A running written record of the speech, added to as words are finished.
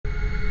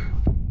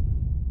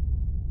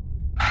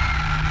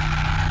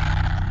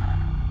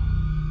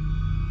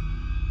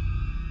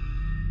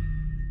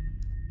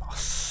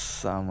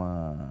Nossa,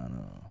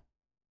 mano.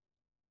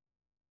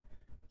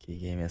 Que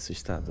game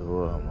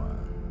assustador,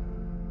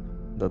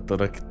 mano.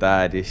 Doutor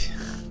Octares.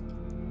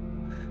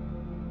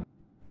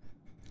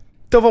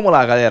 Então vamos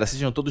lá, galera.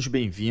 Sejam todos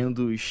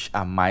bem-vindos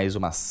a mais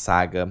uma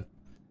saga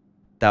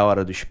da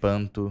Hora do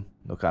Espanto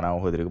no canal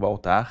Rodrigo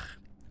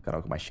Baltar. O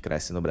canal que mais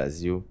cresce no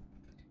Brasil.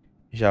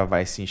 Já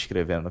vai se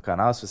inscrevendo no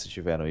canal se você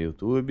estiver no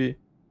YouTube.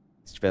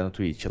 Se estiver no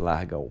Twitch,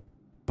 larga o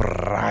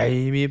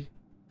Prime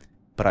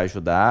para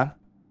ajudar.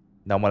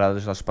 Dá uma olhada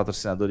nos nossos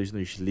patrocinadores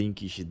nos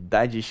links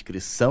da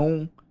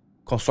descrição.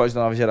 Consoles da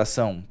nova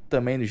geração,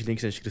 também nos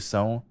links da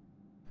descrição.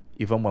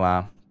 E vamos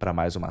lá para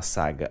mais uma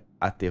saga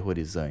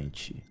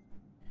aterrorizante.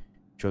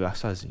 Jogar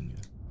sozinho.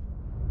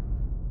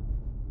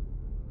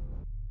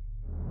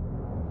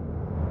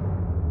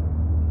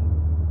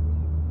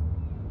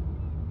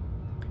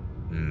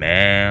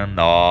 Man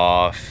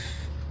of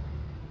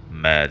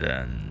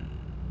Medan.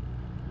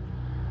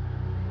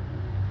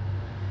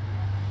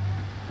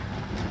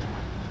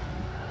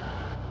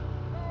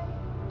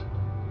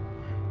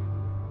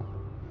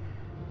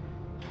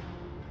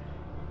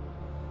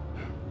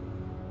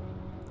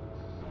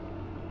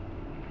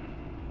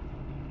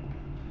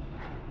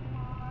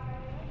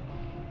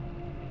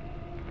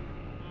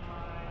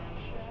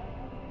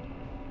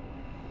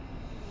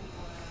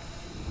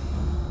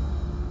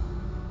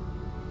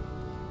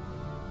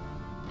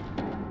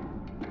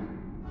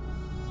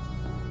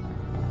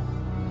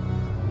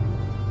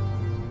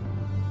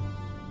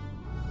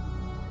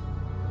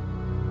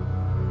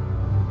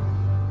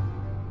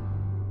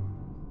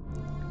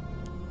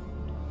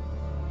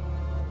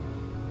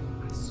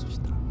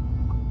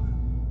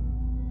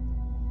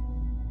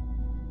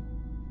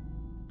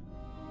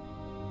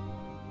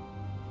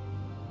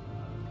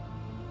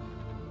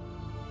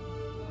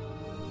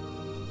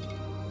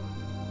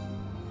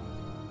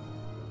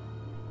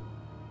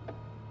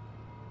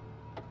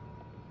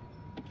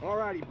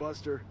 Alrighty,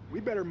 Buster. We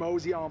better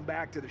mosey on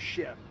back to the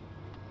ship.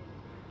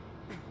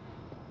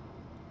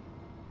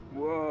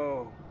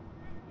 Whoa.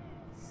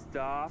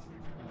 Stop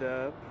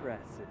the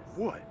presses.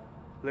 What?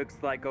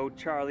 Looks like old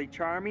Charlie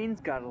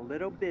Charming's got a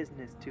little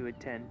business to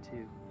attend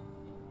to.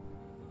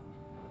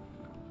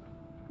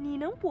 你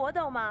能搏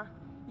斗吗，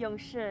勇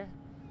士？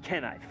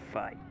 Can I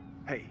fight?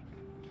 Hey,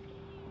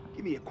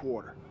 give me a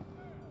quarter.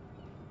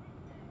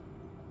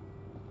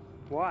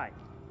 Why?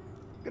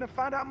 Gonna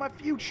find out my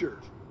future.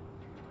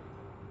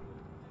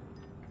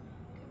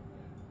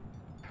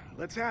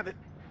 Let's have it.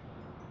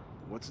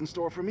 What's in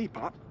store for me,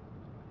 Pop?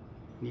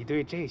 你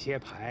对这些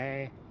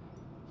牌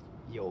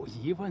有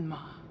疑问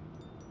吗？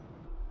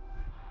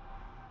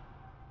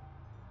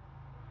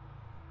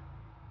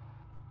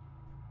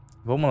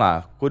 Vamos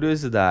lá,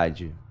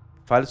 curiosidade.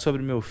 Fale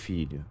sobre meu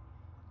filho.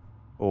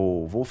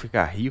 Ou vou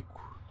ficar rico?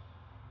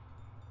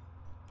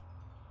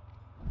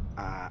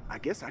 I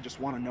guess I just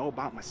want to know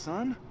about my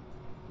son.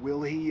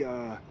 Will he,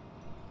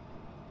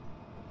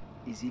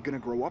 is he gonna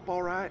grow up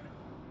all right?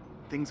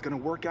 Things gonna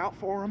work out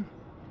for him?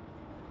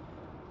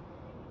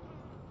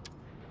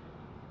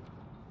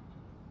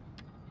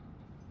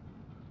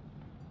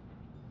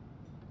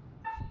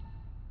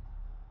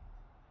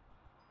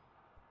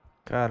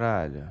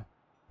 Caralho.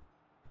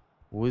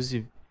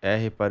 Use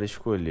R para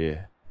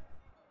escolher.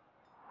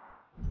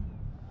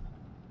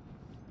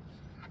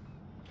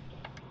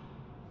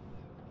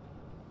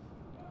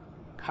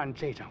 看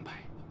这张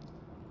牌，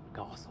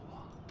告诉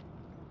我，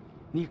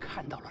你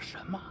看到了什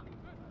么？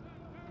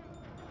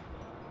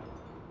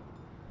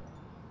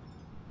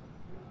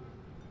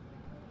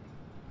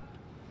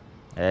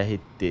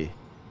 RT.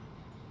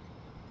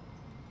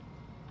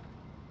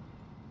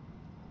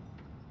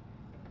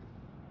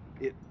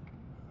 It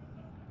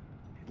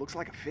looks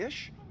like a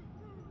fish? "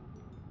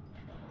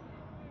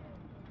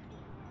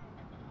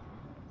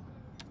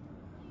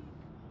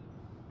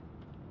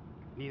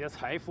你的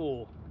财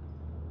富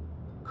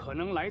可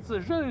能来自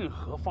任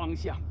何方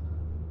向，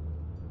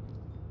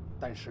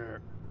但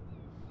是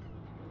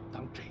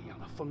当这样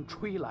的风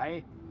吹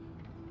来，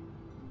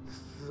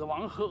死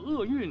亡和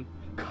厄运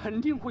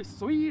肯定会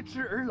随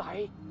之而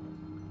来。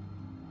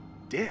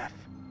 Death?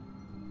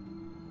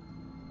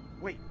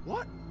 Wait,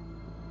 what?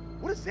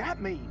 What does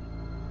that mean?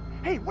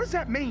 Hey, what does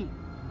that mean?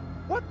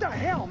 What the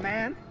hell,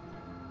 man?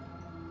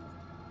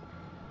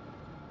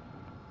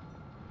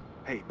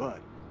 Hey,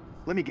 Bud,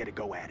 let me get a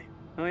go at it.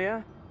 Oh yeah?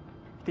 You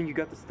think you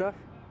got the stuff?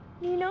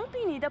 你能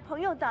比你的朋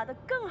友打得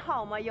更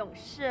好吗，勇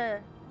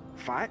士？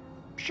 Fight?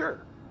 Sure.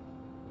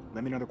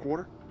 Let me another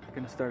quarter.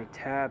 Gonna start a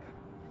tab.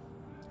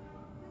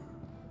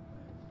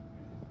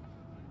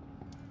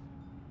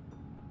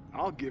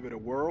 I'll give it a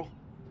whirl.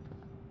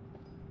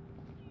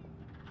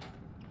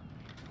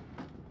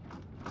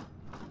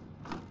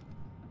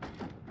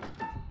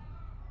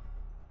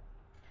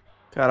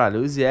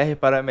 Caralho, use R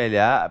para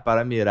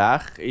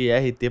mirar e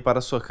RT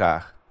para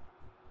socar.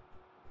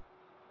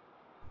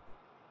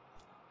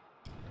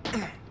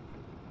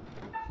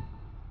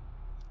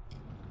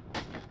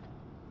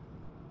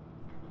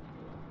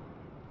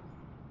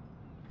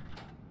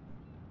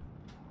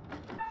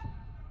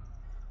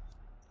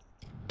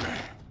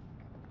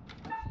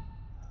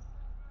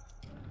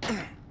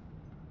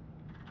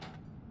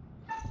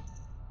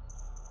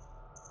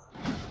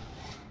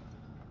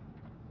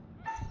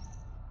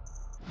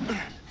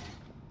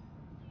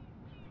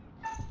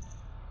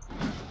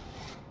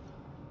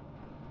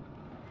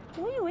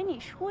 你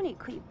说你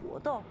可以搏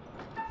斗。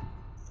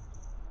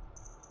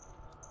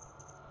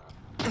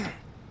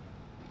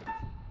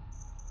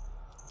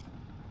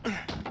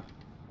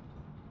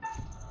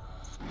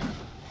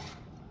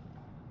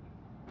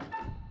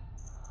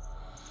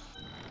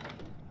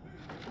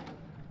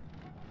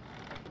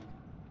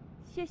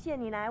谢谢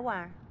你来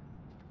玩。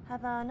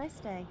Have a nice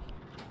day.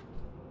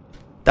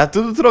 Tá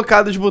tudo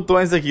trocado os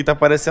botões aqui, tá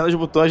aparecendo os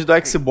botões do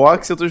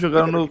Xbox e eu tô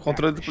jogando no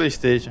controle do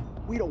PlayStation.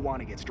 We don't want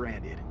to get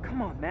stranded.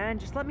 Come on, man.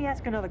 Just let me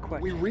ask another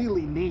question. We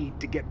really need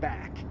to get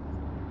back.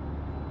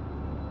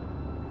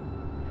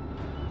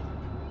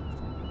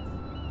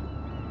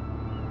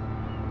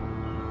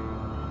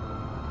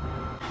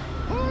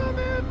 Pull them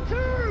in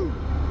two!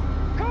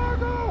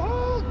 Cargo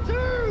hold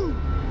two!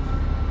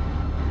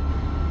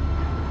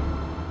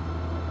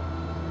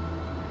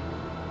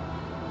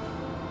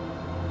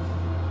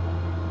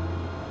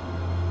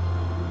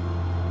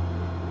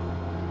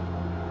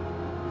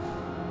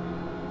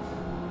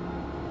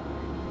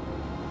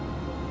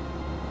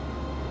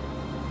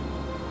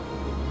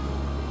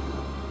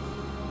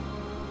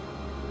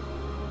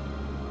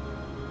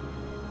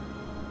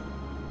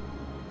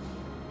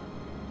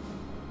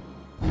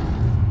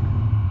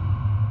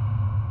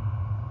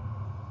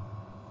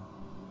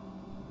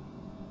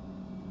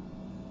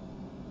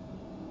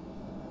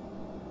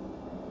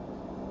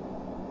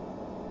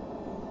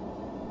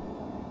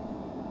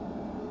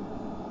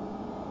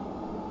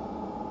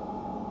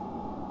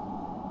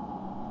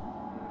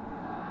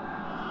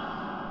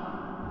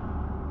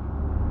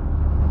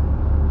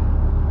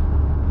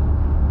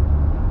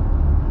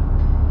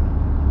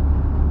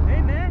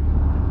 Hey, man.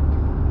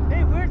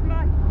 Hey, where's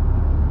my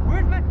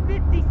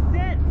 50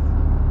 cents?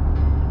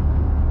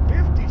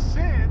 50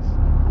 cents?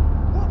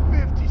 What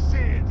 50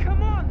 cents?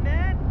 Come on,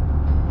 man.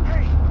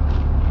 Hey,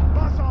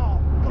 buzz off,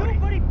 buddy.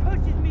 Nobody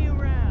pushes me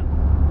around.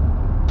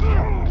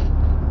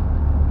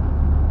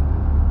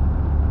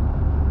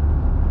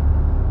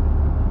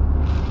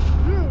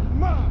 In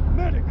my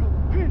medical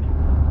opinion,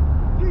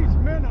 these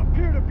men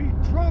appear to be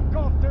drunk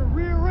off their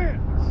rear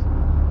ends.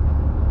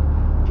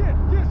 Get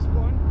this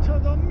one to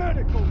the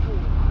medical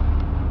ward.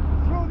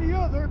 Throw the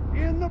other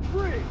in the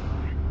brig.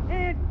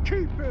 And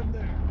keep him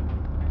there.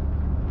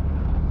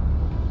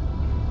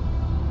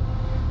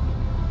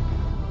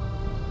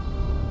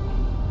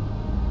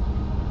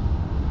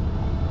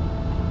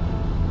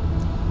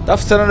 Tá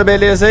funcionando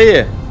beleza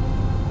aí?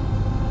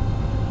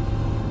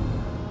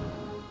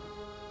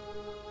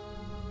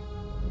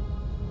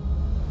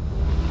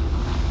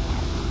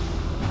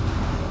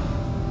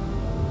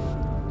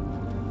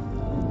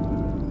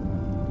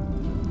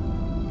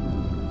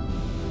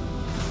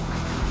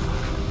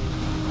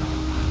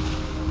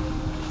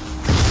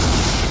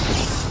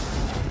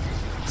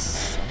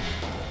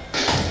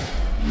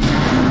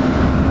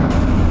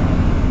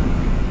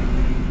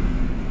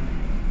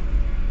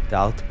 Tá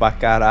alto pra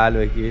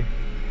caralho aqui.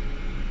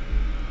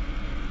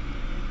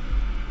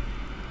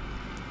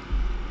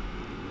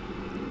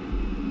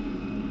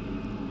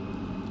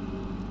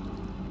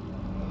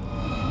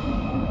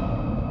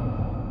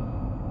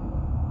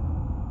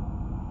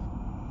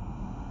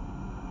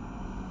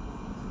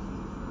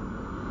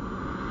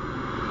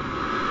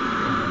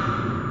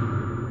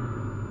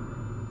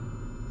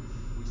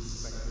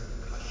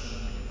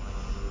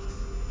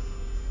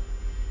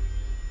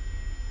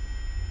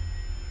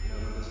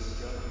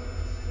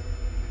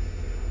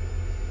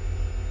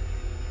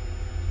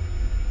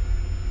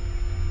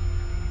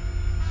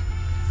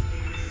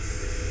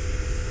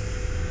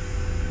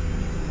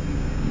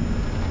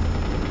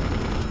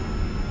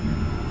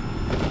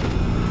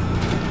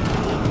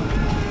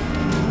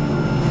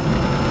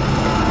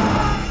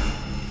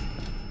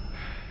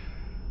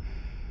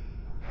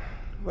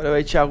 Valeu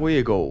aí, Thiago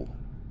Eagle.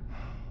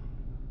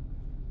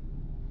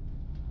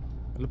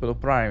 Valeu pelo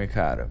Prime,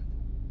 cara.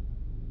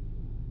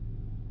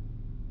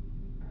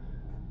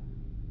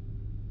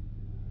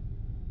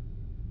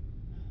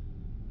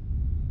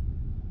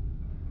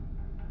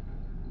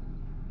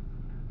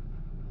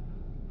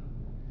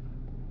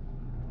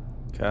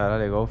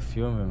 Caralho, é igual o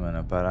filme, mano,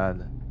 a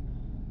parada.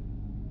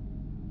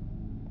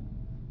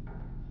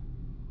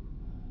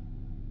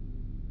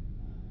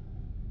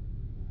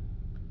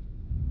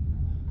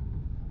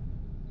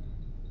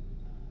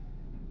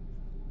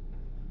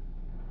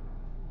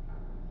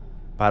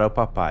 Para o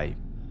papai.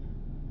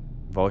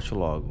 Volte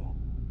logo.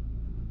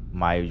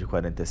 Maio de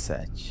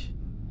 47.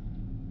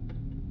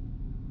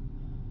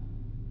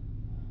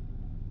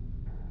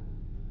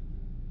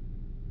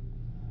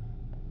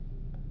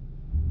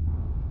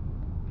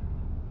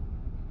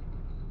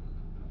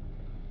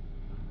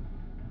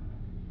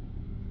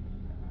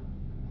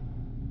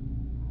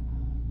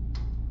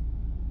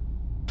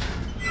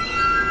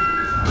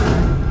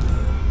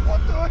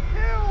 What the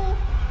hell?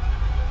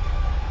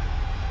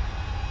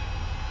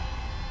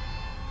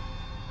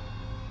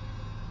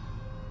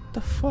 What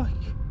the fuck?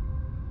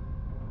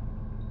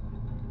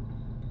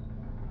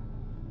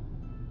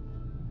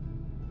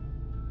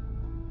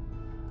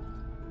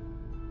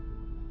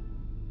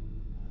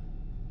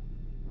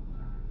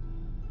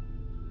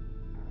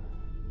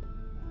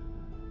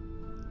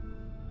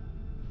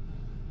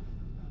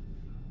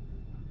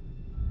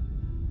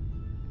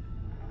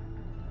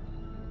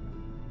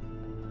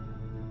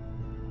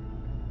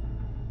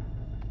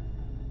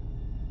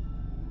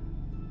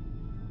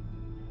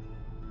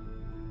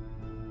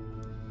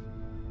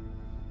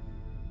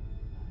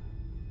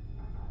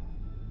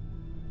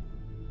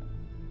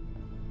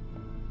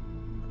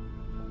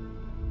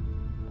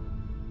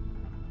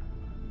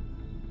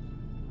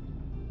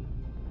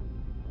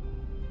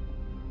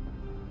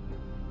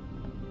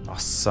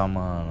 Nossa,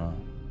 mano.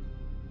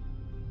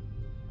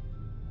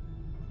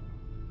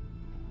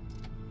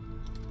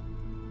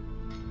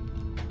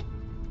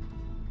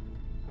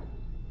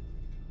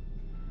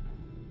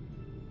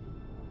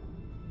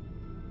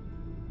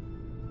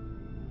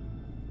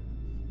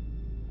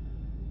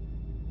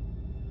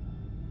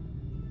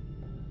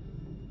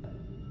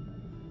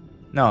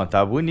 Não,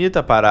 tá bonita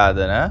a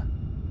parada, né?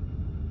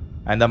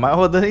 Ainda mais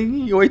rodando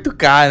em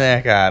 8K,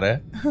 né,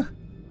 cara?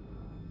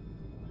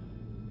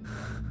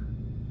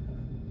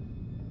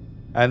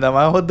 Ainda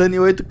mais rodando em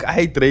 8K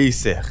Ray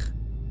Tracer.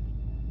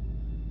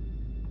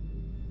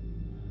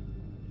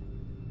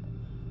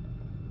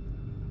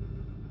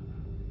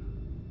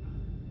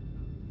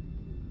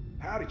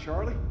 Howdy,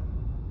 Charlie.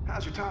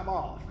 How's your time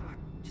off?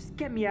 Just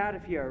get me out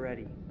of here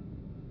already.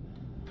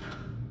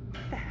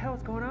 What the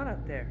hell's going on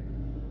out there?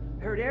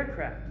 I heard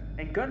aircraft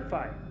and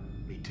gunfire.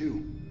 Me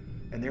too.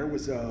 And there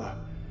was a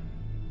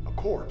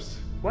corpse.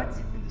 What?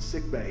 In the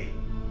sick bay.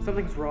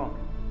 Something's wrong.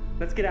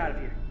 Let's get out of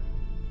here.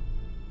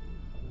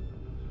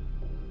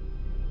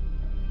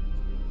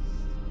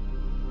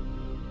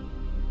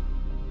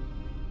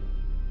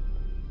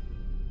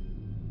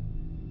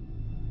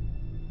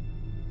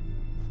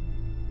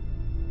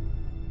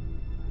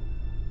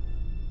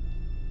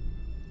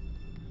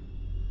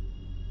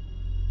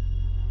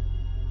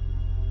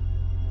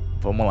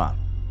 Vamos lá.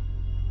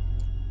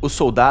 O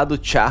soldado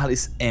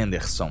Charles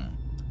Anderson,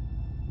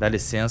 da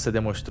licença,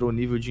 demonstrou o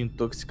nível de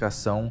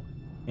intoxicação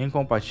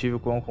incompatível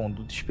com a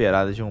conduta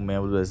esperada de um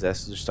membro do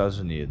exército dos Estados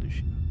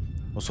Unidos.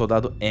 O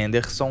soldado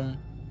Anderson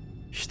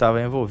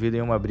estava envolvido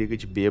em uma briga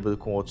de bêbado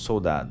com outro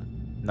soldado.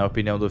 Na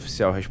opinião do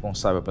oficial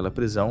responsável pela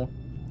prisão,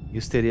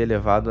 isso teria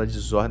levado à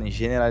desordem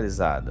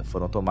generalizada.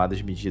 Foram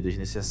tomadas medidas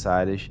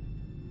necessárias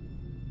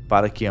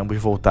para que ambos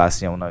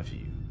voltassem ao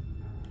navio.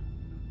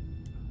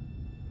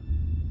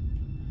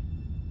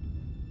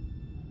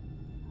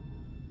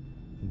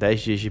 10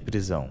 dias de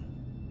prisão.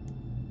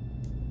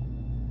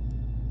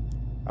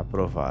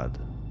 Aprovado.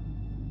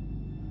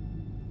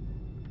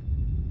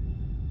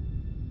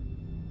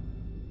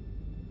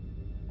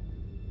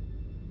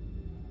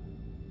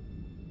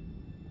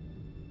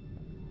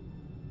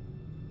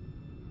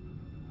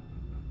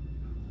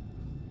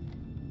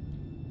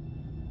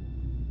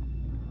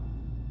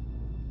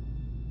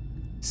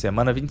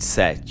 Semana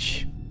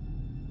 27.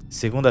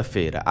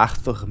 Segunda-feira.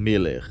 Arthur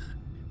Miller.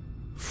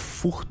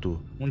 Furto.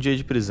 1 dia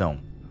de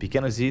prisão.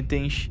 Pequenos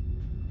itens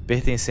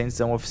pertencentes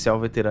a um oficial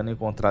veterano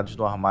encontrados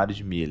no armário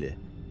de Miller.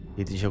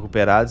 Itens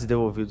recuperados e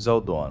devolvidos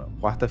ao dono.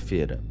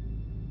 Quarta-feira.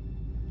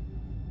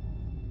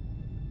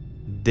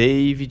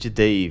 David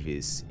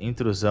Davis.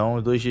 Intrusão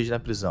e 2 dias na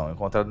prisão.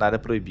 Encontrado na área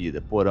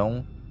proibida.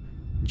 Porão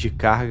de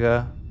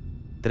carga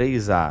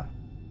 3A.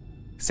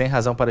 Sem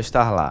razão para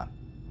estar lá.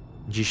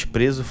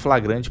 Desprezo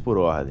flagrante por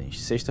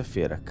ordens.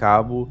 Sexta-feira.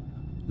 Cabo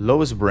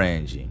Lois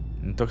Brand.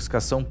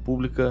 Intoxicação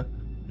pública.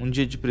 1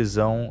 dia de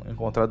prisão,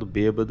 encontrado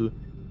bêbado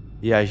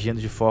e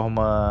agindo de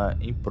forma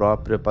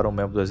imprópria para um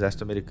membro do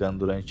exército americano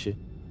durante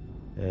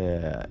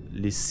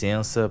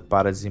licença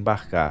para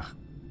desembarcar.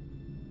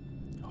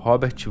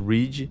 Robert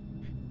Reed,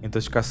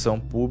 intoxicação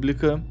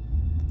pública,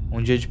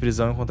 1 dia de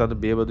prisão, encontrado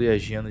bêbado e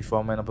agindo de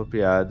forma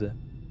inapropriada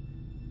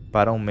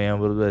para um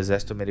membro do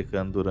exército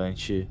americano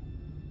durante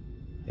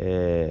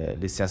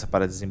licença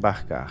para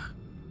desembarcar.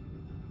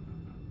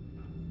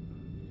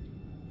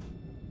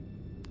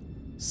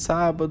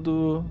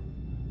 Sábado,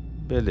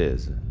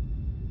 beleza.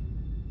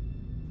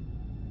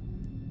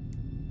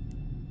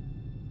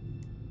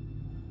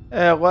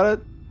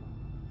 Agora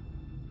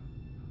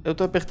eu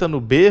tô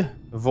apertando B,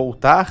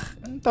 voltar,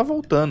 não tá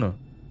voltando.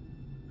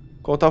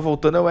 Qual tá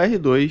voltando é o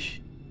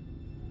R2.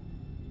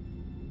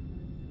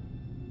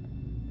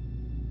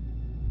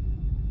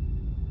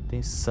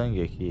 Tem sangue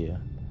aqui,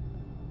 ó.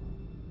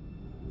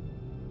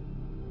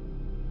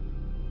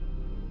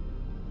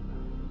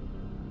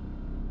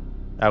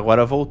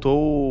 Agora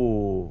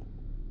voltou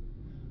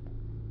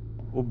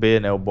o B,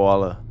 né? O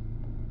bola.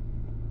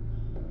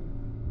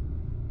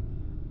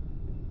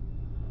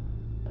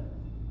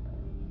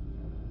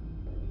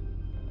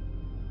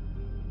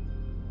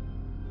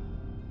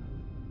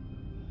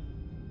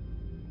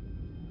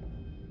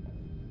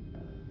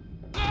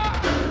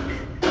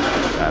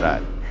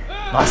 Caralho.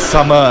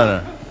 Nossa,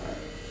 mano.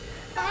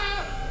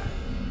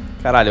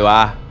 Caralho,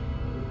 A.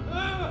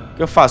 O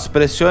que eu faço?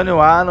 Pressione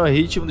o A no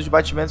ritmo dos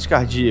batimentos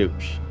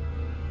cardíacos.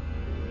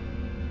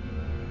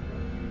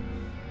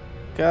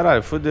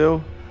 Caralho,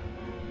 fodeu.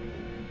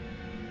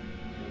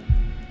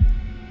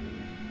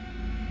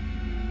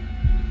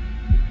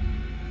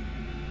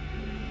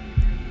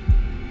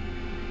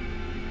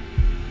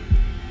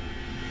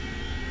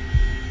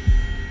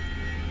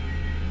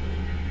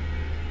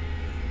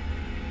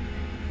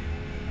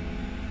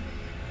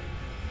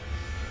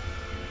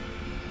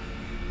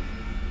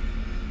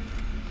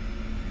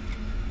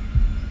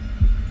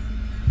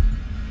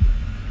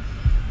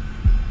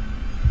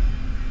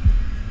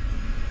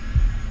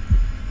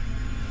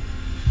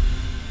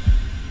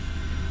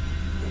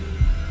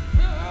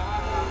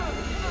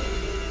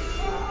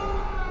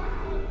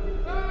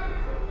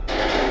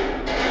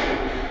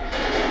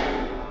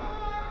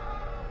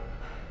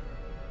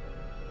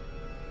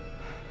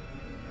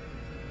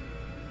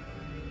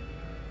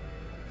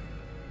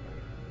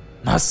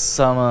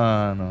 Nossa,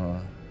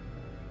 mano.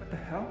 What the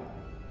hell?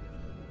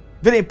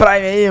 Virem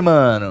Prime aí,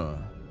 mano.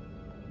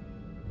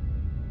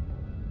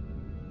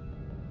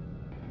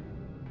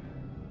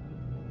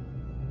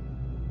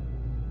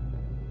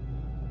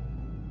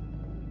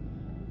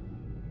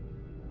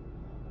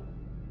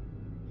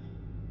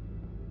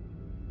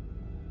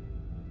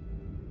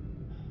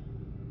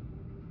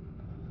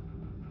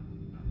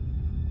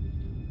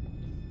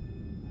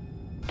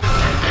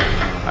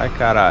 Ai,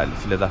 caralho,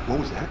 filha da... What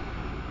was that?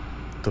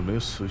 Tomei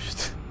um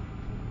susto.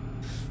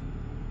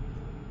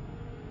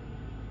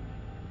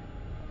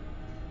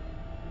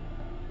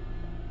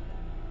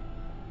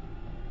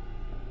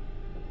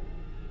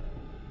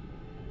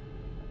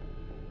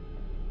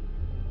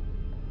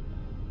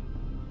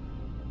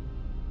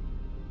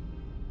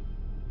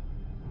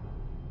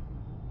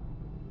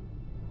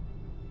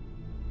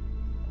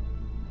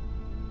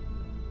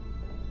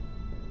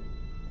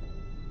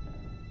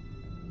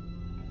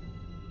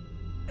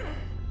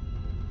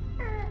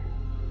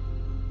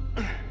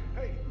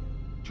 Hey,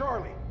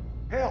 Charlie,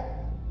 help!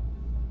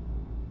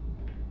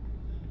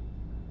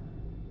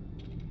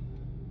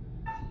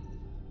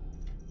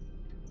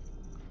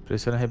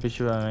 Pressiona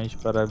repetitivamente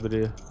para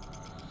abrir.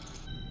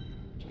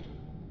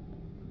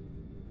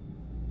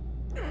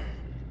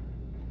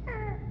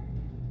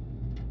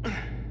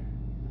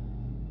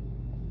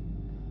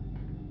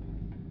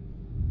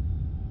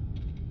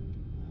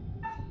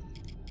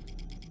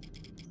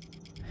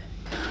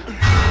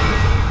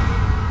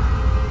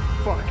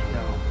 Fuck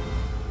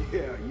no.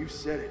 Yeah, you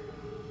said it.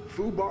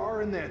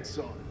 Foobar and then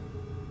some.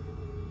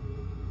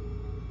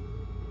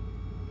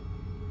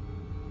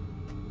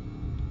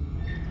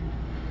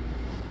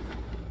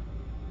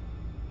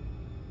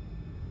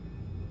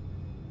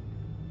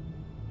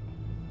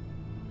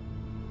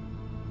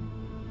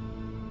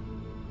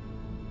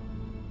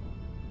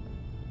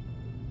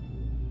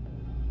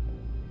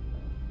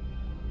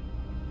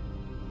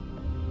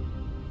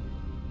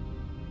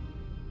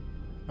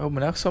 Os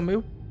bonecos são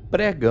meio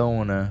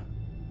pregão, né?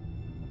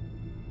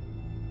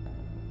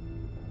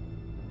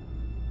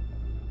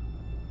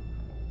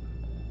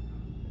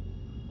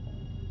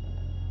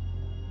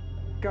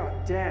 God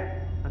damn,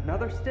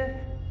 another stiff?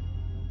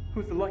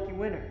 Who's the lucky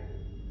winner?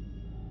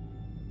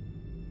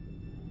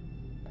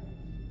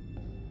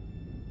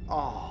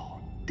 Oh,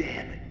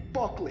 damn it,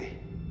 Buckley.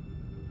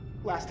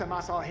 Last time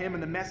I saw him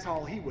in the mess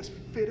hall, he was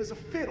fit as a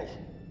fiddle.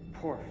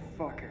 Poor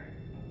fucker.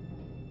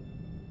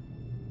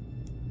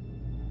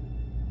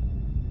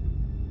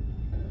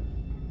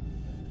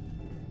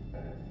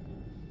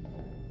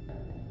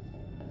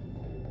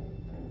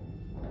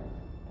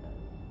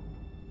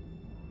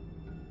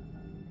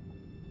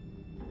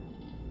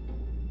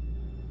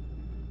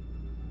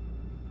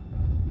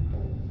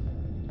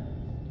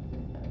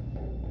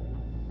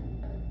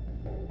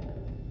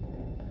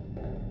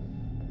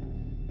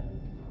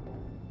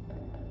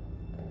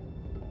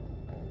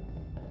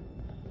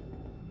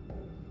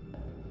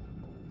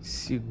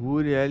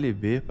 Segure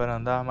LB para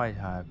andar mais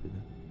rápido.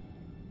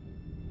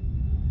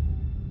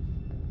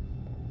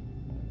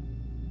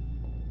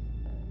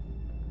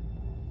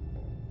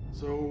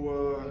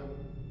 So,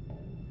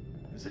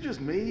 is it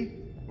just me?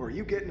 Or are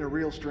you getting a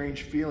real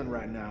strange feeling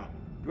right now?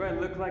 Do I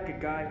look like a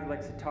guy who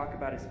likes to talk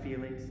about his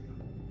feelings?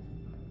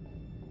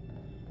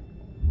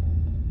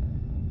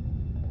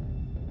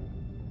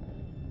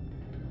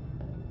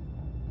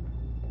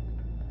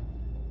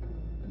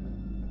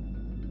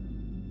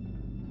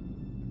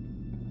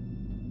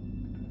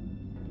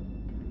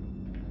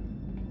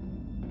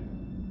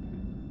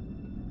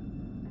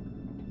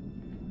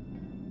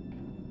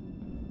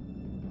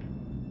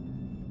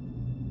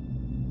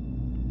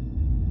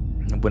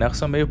 Os bonecos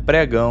são meio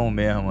pregão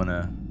mesmo,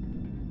 né?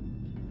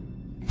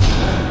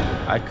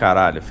 Ai,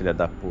 caralho, filha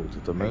da puta.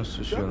 Tomei um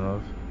susto de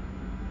novo.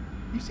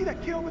 You see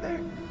that kid over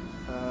there?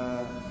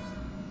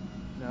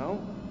 No?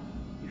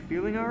 You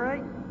feeling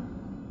alright?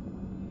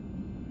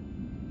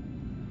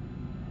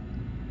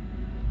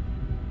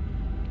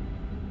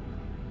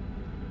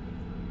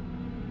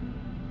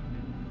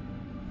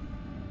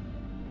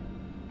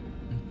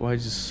 Porra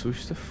de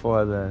susto é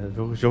foda.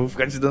 Eu já vou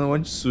ficar te dando um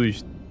monte de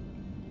susto.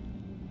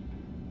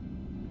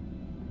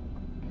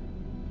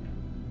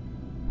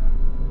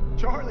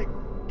 Charlie,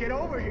 get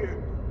over here!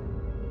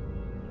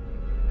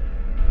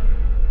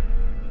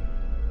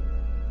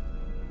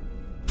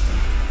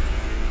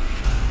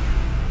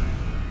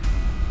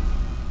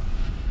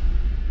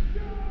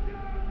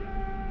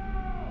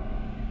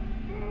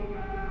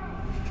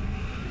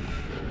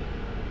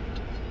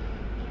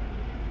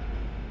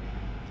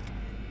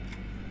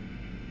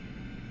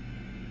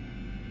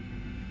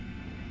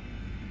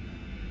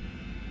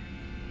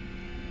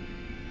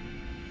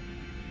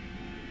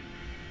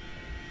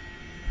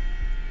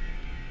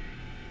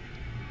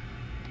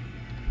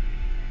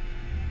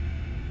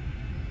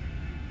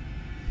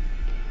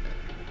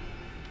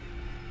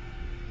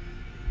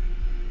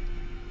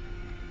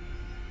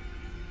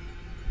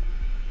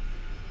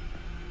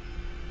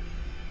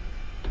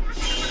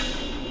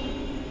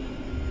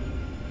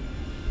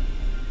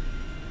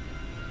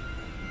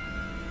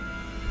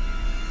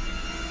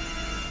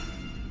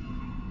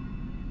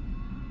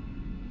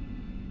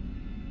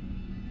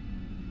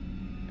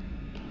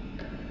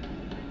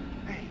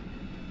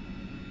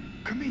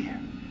 Come here.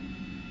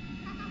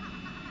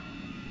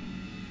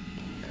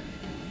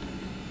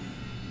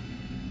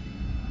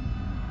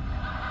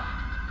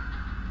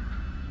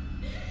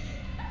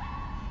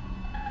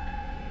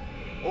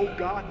 Oh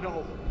God,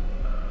 no.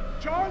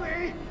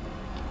 Charlie!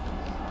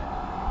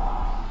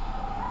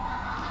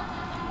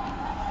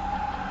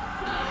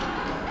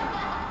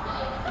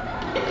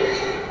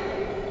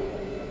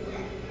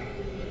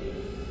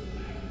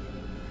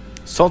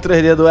 Som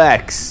 3D do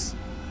X.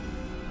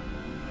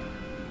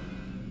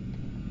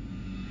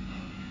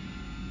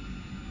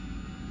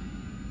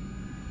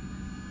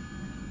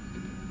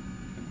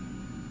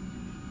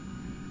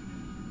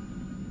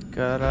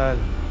 Caralho.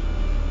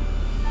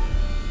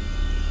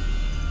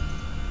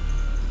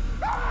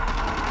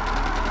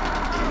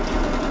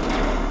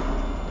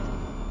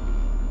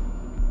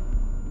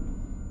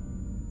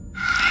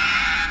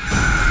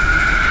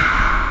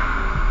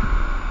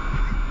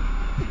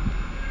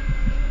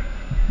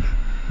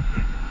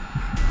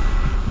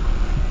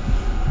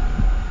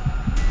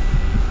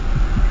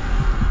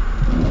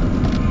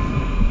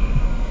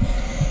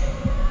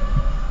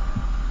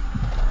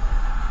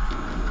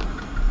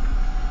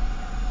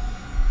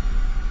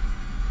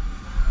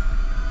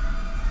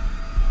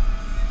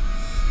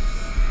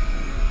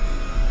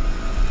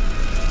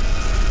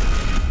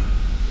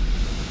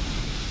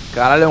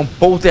 Caralho, é um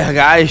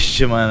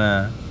poltergeist,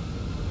 mano.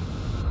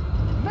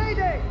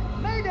 Mayday!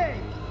 Mayday!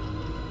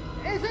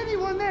 Is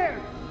anyone there?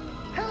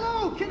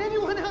 Hello? Can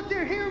anyone out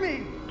there hear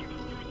me?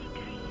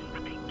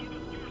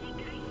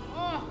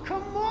 Oh,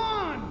 come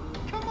on!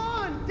 Come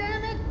on,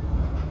 damn it!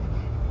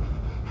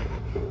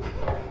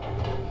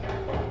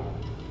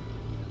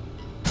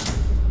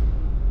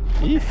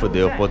 Ih,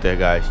 fodeu o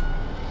poltergeist.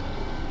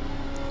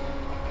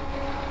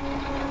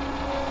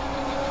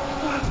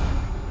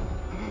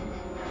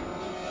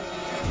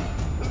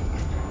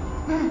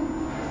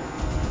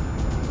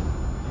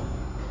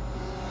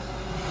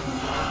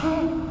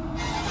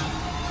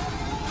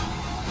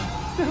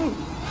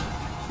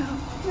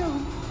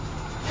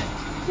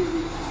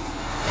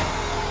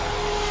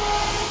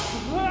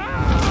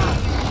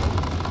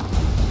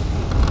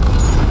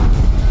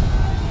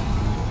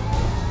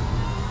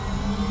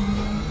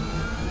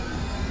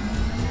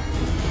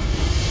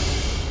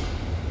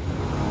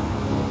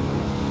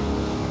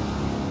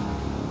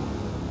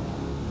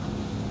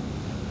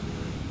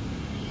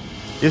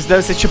 Isso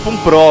deve ser tipo um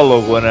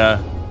prólogo, né?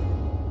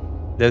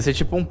 Deve ser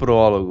tipo um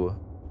prólogo.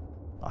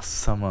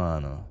 Nossa,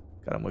 mano.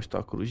 O cara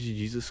mostrou a cruz de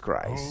Jesus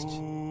Christ.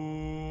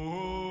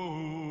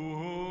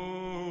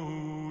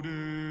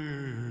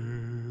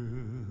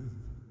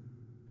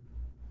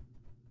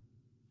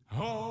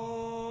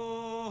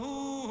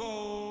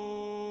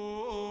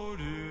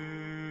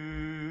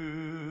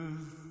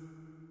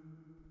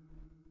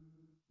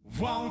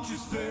 Won't you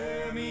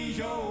spare me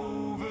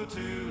over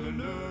till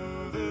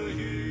another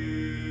year?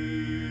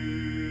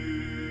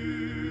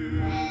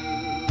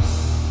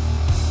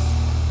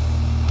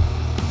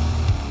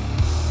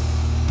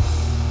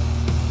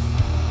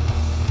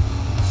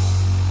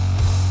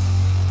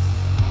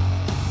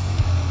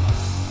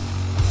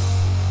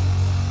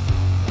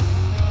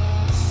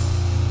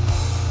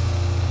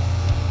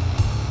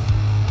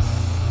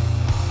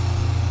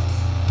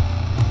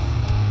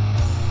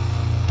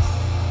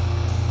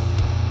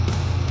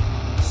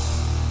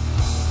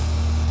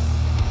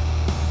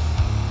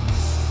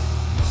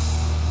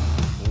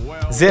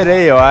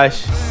 Zerei, eu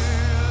acho.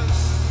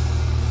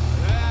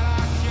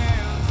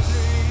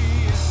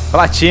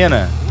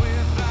 Platina.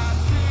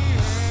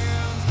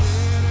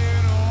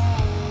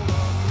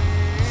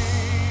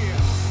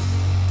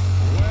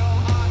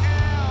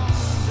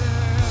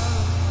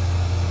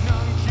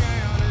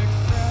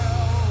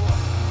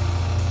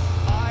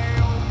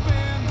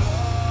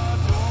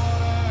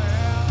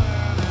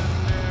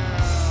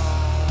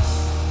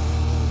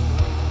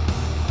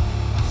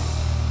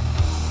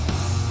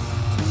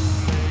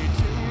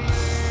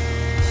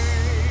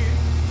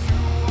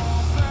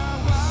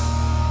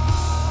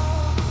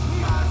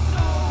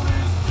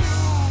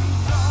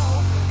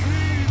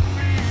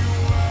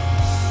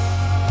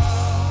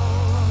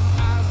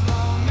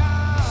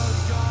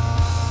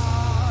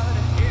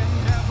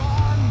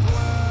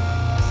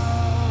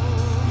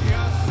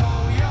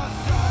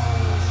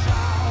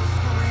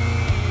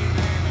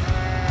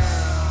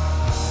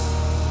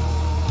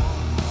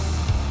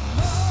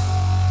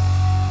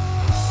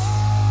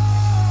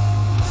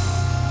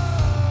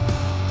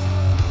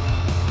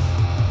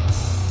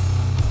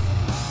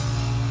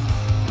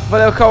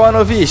 Valeu,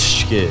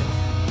 Kawanovski.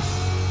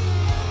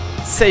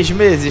 6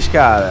 meses,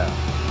 cara.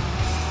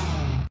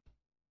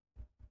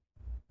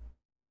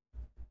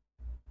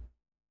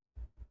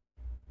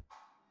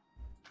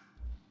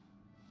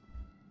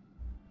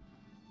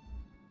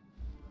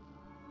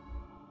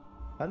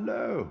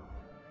 Hello,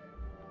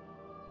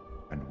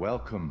 and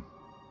welcome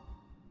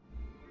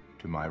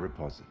to my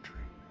repository.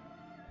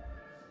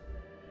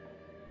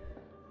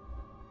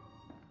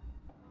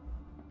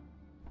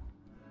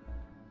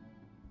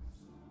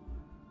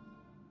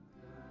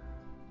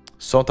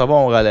 Som tá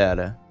bom,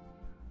 galera?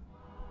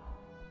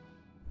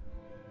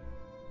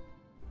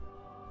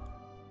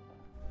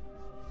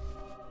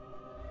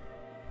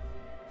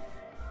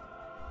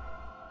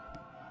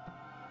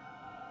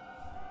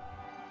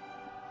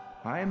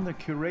 I am the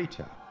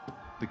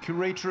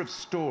curator of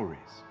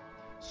stories.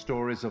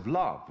 Stories of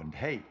love and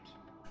hate,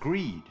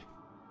 greed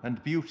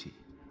and beauty,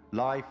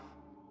 life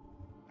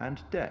and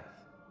death.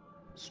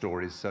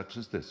 Stories such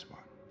as this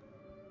one.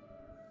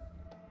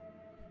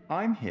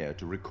 I'm here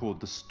to record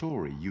the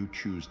story you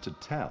choose to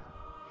tell.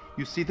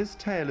 You see, this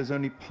tale is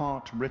only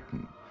part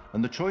written,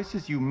 and the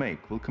choices you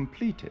make will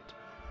complete it,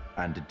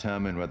 and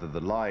determine whether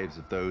the lives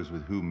of those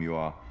with whom you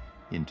are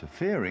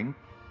interfering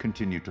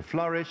continue to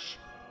flourish,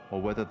 or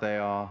whether they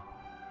are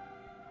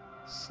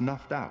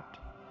snuffed out.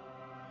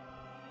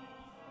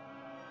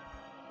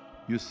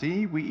 You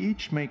see, we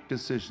each make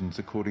decisions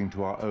according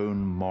to our own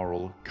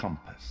moral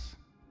compass,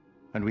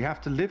 and we have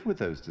to live with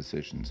those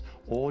decisions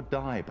or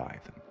die by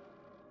them.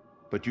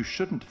 But you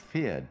shouldn't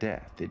fear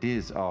death. It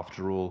is,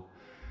 after all,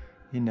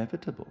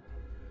 inevitable.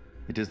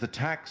 It is the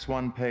tax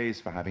one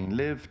pays for having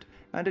lived,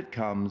 and it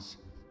comes,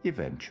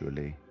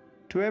 eventually,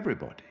 to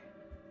everybody.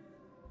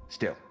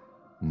 Still,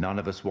 none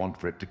of us want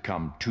for it to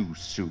come too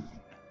soon,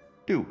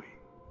 do we?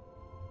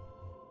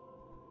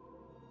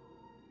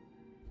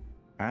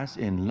 As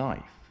in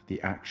life,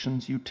 the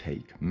actions you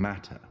take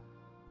matter.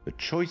 The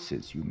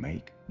choices you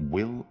make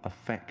will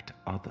affect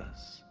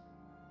others.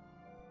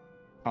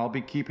 I'll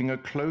be keeping a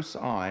close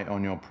eye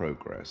on your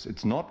progress.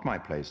 It's not my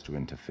place to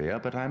interfere,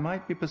 but I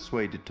might be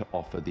persuaded to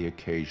offer the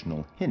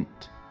occasional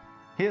hint.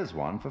 Here's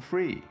one for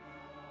free.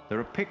 There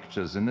are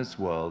pictures in this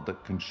world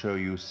that can show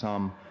you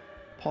some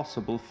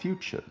possible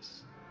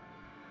futures.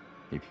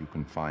 If you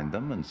can find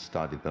them and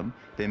study them,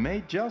 they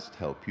may just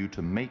help you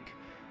to make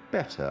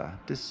better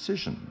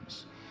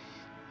decisions.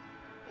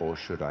 Or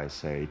should I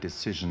say,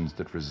 decisions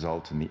that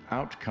result in the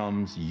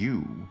outcomes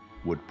you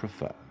would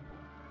prefer.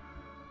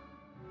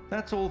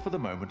 That's all for the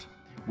moment.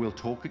 We'll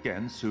talk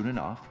again soon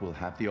enough. We'll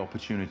have the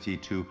opportunity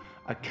to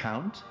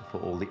account for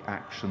all the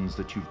actions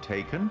that you've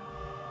taken,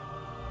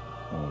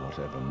 or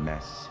whatever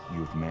mess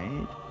you've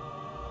made.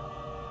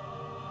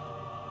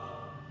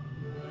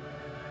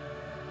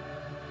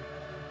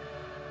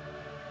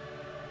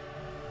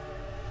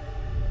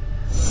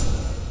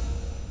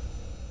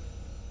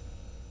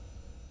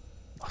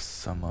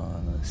 Nossa,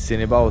 mano.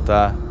 Cine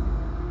Baltar.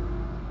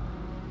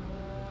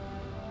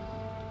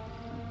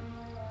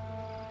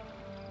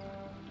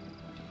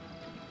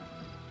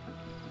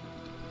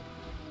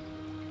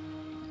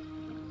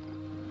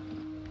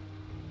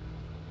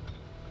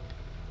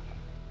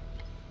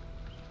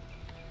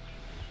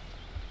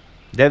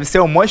 Deve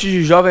ser um monte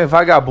de jovem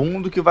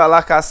vagabundo que vai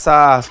lá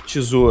caçar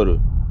tesouro.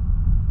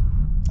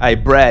 Aí,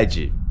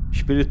 Brad.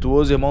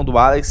 Espirituoso, irmão do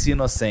Alex e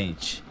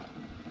inocente.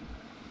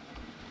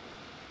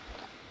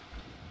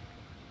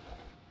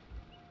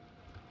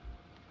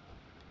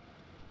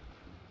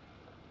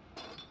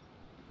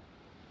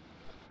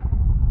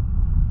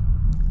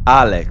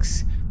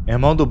 Alex.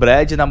 Irmão do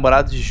Brad e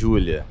namorado de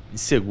Julia.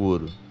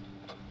 Inseguro.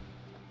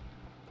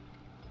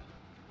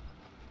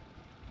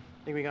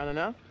 Think we got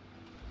enough?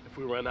 If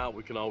we run out,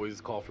 we can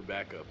always call for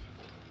backup.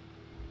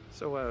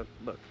 So,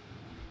 look.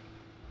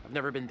 I've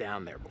never been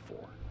down there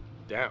before.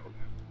 Down?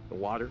 The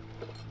water,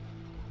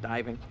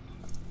 diving.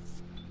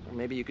 Or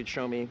maybe you could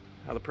show me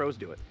how the pros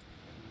do it.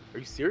 Are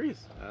you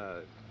serious?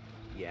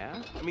 Yeah?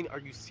 I mean, are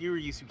you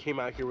serious you came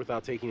out here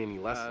without taking any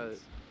lessons?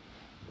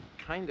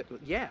 Kinda,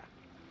 yeah.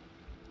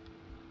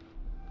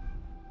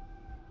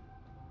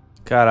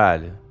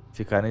 Caralho.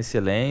 Ficar em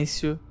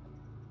silêncio.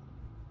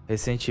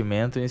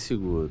 Ressentimento e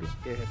inseguro.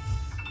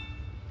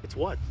 It's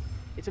what?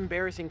 It's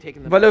embarrassing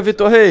taking the Valeu,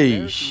 Vitor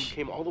Reis.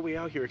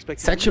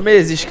 7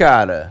 meses,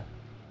 cara.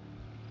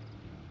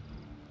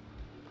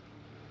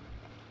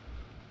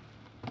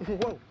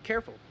 Whoa,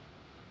 careful.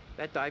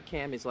 That dive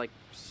cam is like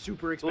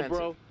super expensive. Look,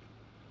 bro,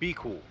 be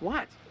cool.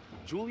 What?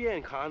 Julia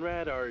and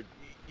Conrad are,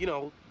 you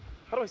know,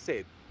 how do I say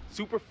it?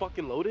 Super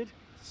fucking loaded.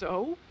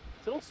 So?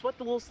 So don't sweat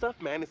the little stuff,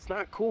 man. It's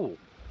not cool.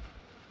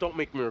 Don't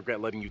make me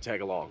regret letting you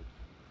tag along.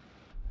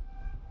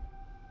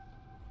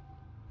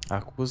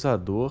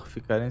 Acusador,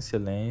 ficar em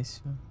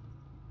silêncio.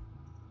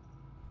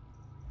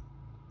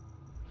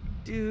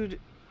 Dude,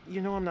 you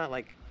know I'm not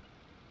like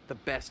the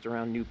best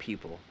around new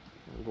people.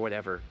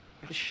 Whatever.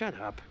 Just shut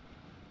up.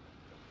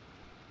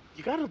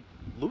 You gotta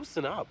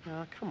loosen up.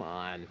 Oh, come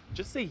on.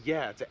 Just say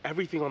yeah to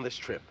everything on this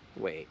trip.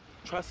 Wait.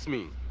 Trust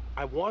me.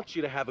 I want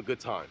you to have a good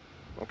time.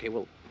 Okay,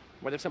 well,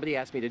 what if somebody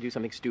asked me to do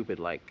something stupid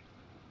like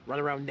run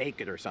around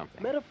naked or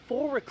something?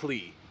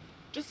 Metaphorically.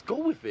 Just go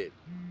with it.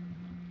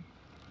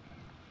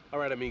 All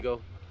right,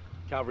 amigo.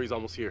 Calvary's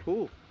almost here.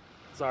 Cool.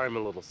 Sorry I'm a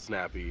little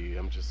snappy.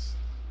 I'm just...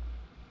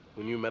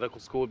 Who knew medical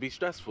school would be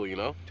stressful, you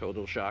know?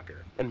 Total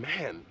shocker. And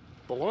man,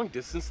 the long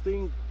distance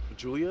thing with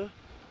Julia,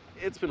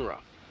 it's been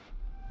rough.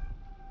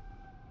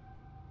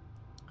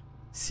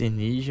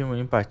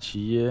 Cinismo,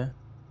 empatia.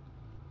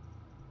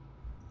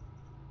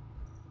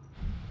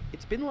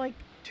 It's been like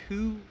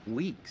 2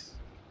 weeks.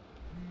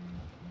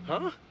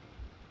 Huh?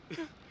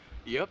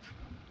 Yep.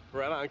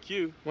 Right on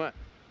cue. What?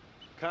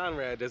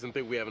 Conrad doesn't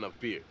think we have enough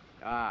beer.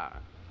 Ah,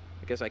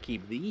 I guess I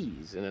keep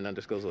these in an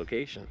undisclosed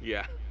location.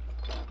 Yeah.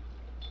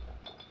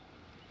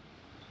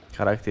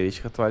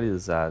 Característica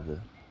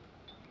atualizada.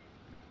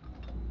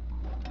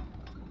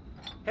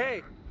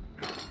 Hey.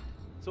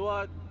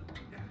 So,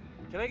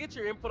 can I get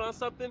your input on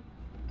something?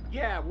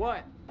 Yeah,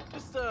 what?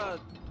 Just,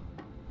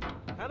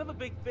 kind of a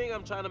big thing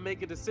I'm trying to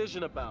make a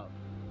decision about.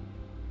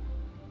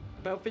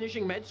 About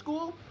finishing med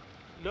school?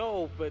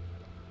 No, but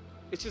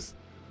it's just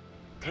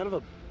kind of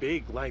a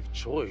big life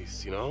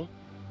choice, you know?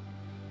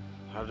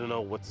 I don't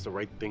know what's the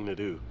right thing to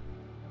do.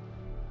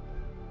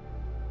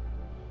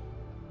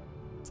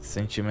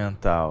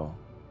 Sentimental.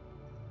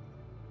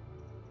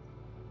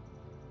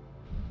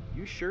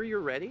 You sure you're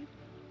ready?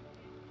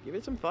 Give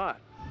it some thought.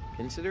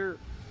 Consider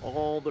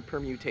all the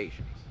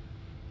permutations.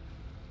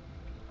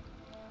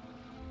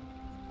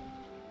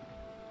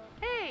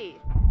 Hey!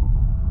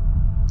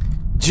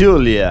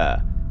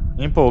 Julia.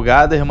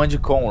 Empolgada, irmã de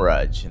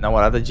Conrad.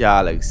 Namorada de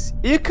Alex.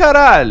 Ih,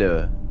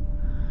 caralho!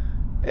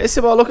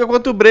 Esse maluco é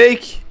quanto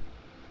break.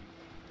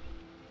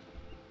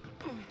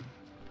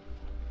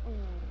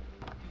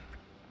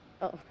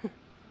 Oh,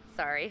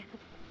 sorry.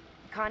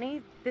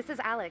 Connie, this is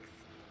Alex.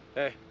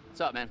 Hey. What's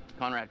up, man?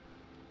 Conrad.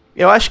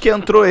 Eu acho que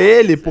entrou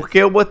ele porque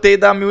eu botei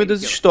da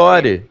Windows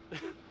Story.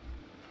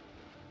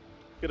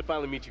 Good to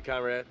finally meet you,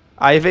 Conrad.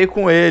 Aí veio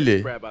com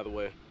ele, Brad, by the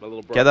way, my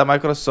little brother. que é da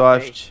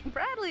Microsoft.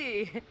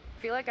 Bradley!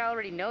 Feel like I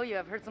already know you.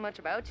 I've heard so much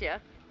about you.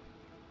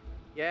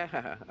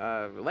 Yeah,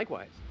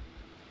 likewise.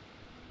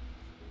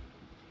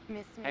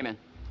 Miss me. Hey, man.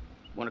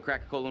 Want to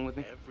crack a cold one with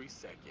me? Every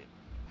second.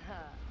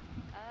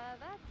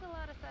 That's a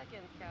lot of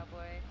seconds,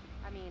 cowboy.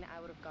 I mean, I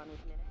would have gone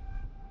with minutes.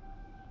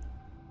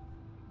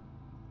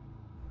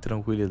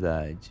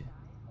 Tranquilidade.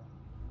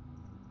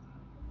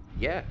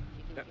 Yeah,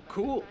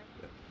 cool.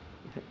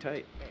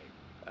 Tight.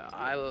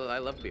 I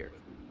love beer.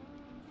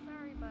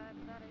 Sorry, bud.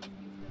 That excuse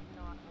does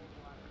not hold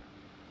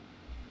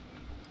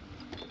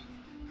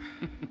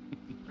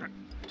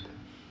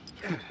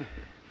water.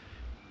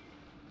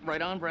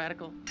 Right on,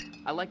 Bradical.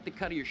 I like the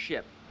cut of your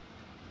ship.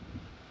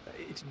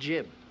 It's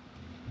jib.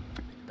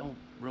 Don't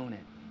ruin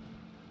it.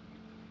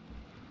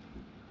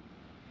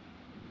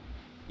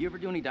 You ever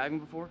do any diving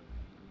before?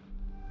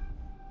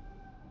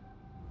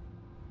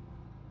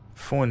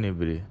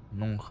 Fúnebre.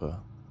 Nunca.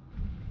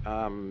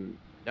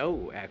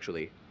 No,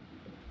 actually.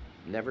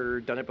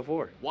 Never done it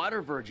before.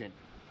 Water virgin.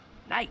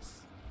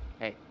 Nice.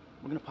 Hey,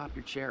 we're gonna pop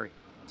your cherry.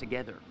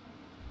 Together.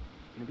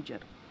 Gonna be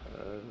gentle.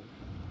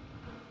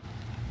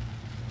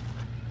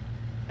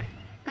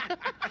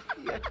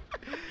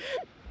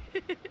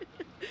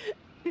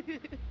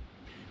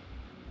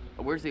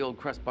 Where's the old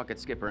crust bucket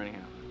skipper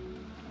anyhow?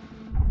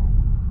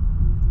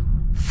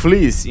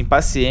 Fleece,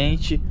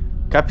 impaciente,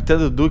 capitã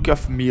do Duke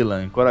of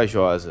Milan,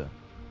 corajosa.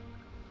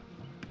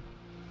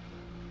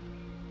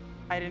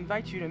 I'd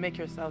invite you to make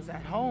yourselves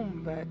at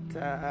home, but,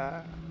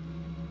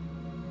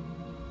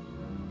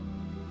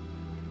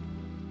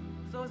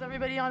 So is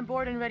everybody on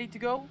board and ready to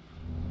go?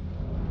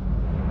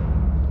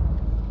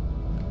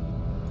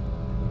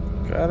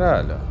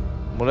 Caralho.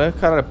 Moleque,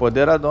 caralho,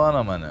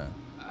 poderadona, mano.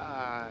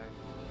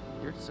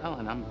 You're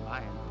selling, I'm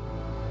buying.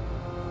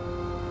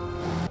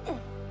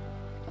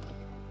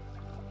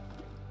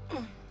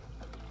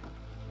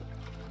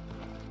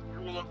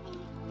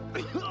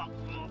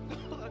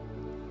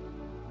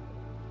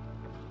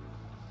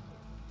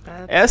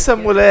 Essa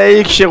mulher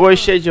aí que chegou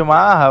cheia de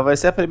marra vai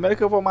ser a primeira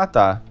que eu vou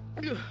matar.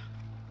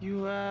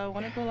 You,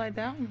 wanna go lie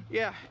down?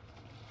 Yeah.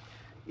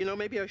 You know,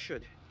 maybe I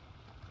should.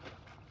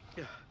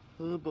 Yeah.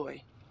 Oh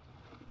boy.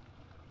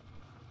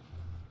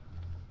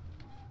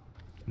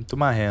 Muito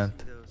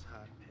marrenta.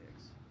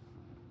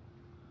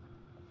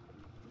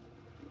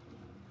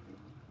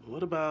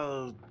 What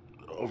about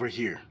over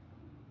here?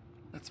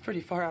 That's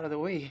pretty far out of the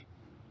way.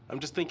 I'm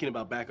just thinking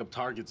about backup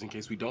targets in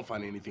case we don't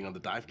find anything on the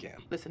dive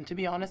cam. Listen, to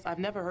be honest, I've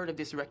never heard of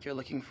this wreck you're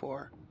looking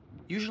for.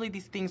 Usually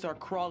these things are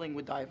crawling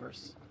with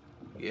divers.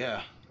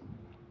 Yeah.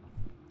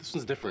 This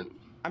one's different.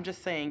 I'm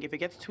just saying, if it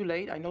gets too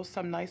late, I know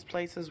some nice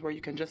places where you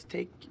can just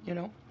take, you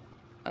know,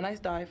 a nice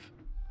dive.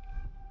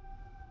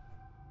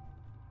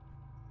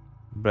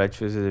 Brad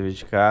fez o dever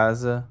de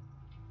casa.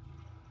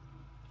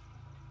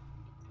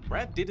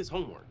 Brad did his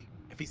homework.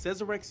 If he says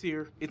the wreck's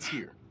here, it's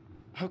here.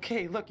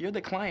 Okay, look, you're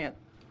the client.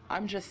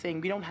 I'm just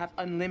saying we don't have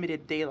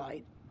unlimited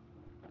daylight.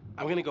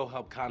 I'm gonna go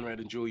help Conrad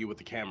and Julia with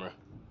the camera.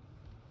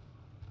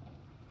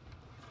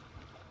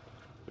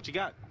 What you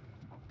got?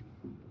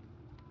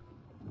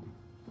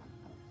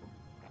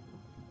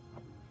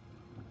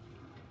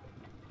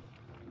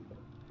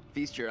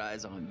 Feast your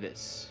eyes on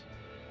this.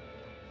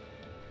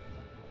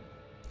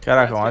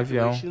 Caraca,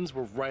 avião. Calculations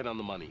were right on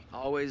the money.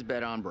 Always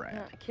bet on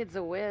Brad. Kid's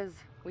a whiz.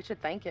 We should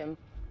thank him.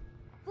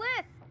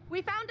 Fliss,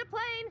 we found a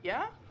plane.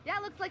 Yeah? Yeah,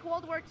 looks like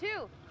World War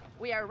II.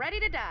 We are ready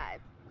to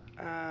dive.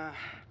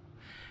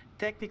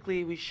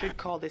 Technically, we should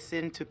call this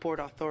in to port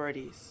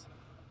authorities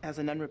as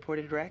an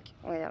unreported wreck.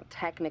 Well,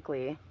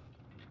 technically.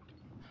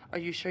 Are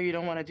you sure you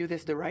don't want to do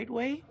this the right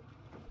way?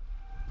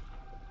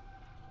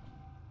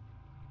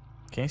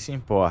 Quem se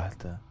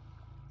importa?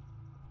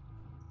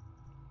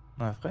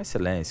 Não, fica em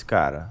silêncio,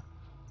 cara.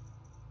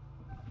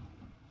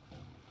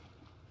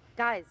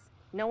 Guys,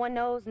 no one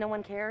knows, no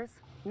one cares.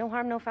 No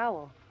harm, no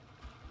foul.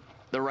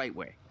 The right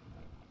way.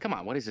 Come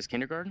on, what is this,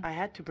 kindergarten? I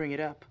had to bring it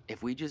up.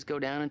 If we just go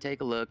down and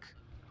take a look,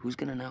 who's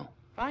gonna know?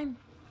 Fine.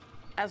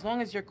 As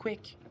long as you're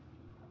quick.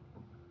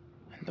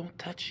 And don't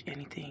touch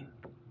anything.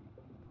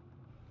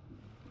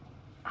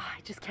 I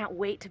just can't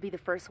wait to be the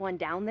first one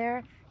down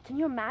there. Can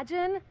you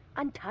imagine?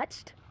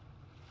 Untouched?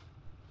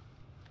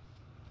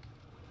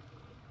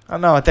 Ah,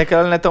 não, até que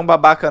ela não é tão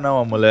babaca não,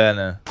 a mulher,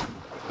 né?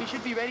 We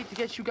should be ready to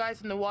get you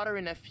guys in the water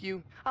in a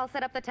few. I'll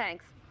set up the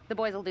tanks. The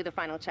boys will do the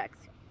final checks.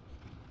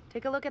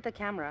 Take a look at the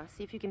camera,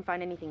 see if you can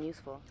find anything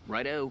useful.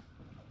 Righto.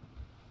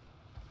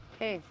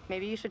 Hey,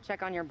 maybe you should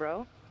check on your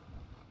bro?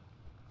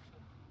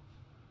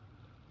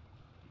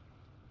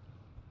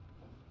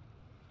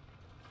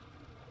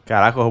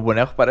 Caraca, o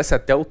boneco parece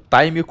até o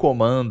Time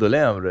Comando,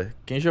 lembra?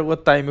 Quem jogou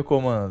Time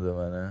Comando,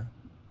 mano?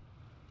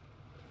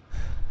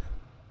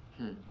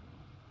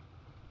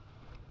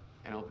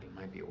 An opening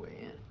might be a way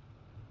in.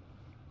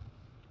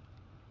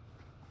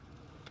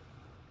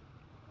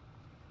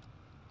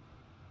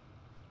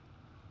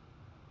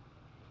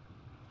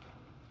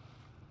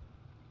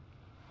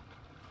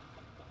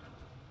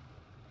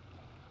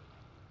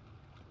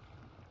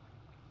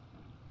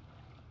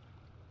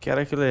 Que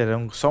era aquilo aí? Era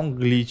só um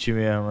glitch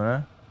mesmo,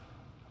 né?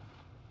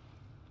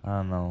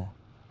 Ah, não.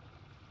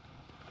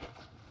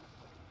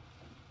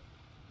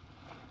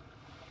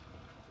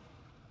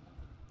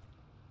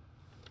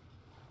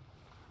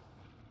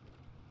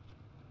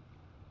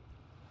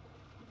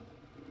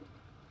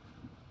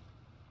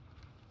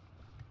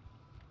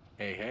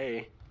 Hey,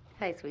 hey.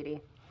 Hi,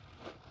 sweetie.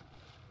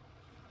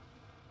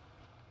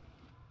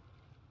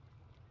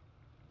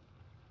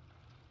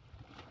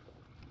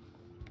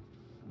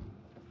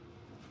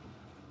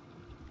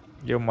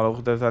 E o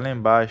maluco deve estar lá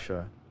embaixo,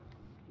 ó.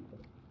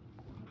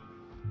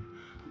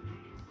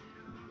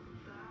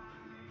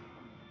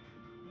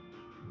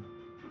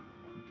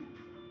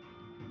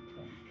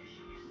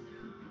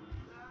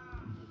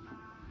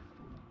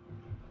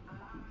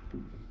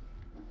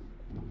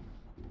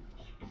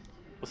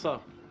 What's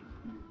up?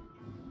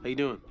 How you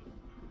doing?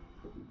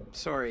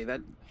 Sorry,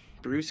 that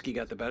brewski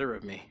got the better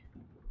of me.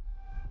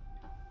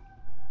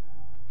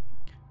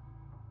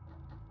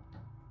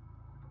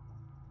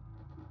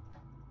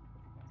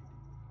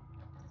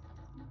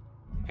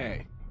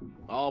 Hey,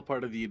 all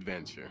part of the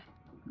adventure.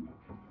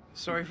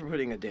 Sorry for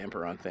putting a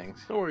damper on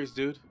things. No worries,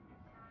 dude.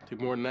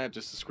 Took more than that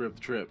just to screw up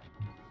the trip.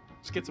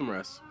 Just get some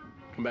rest.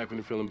 Come back when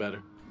you're feeling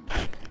better.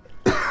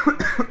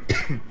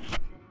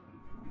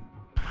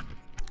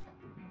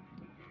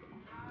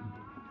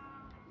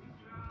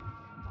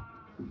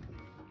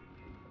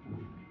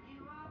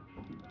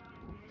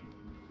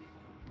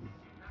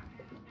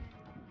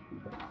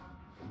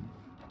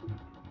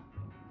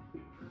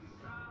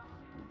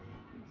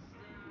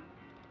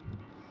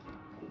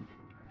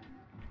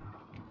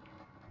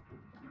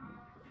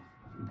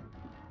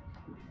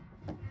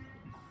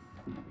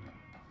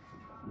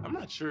 I'm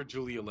not sure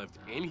Julia left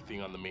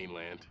anything on the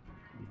mainland.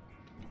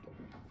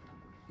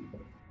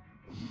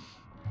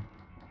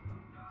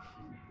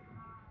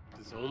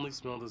 This only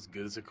smelled as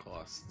good as it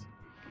cost.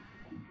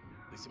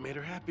 At least it made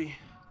her happy.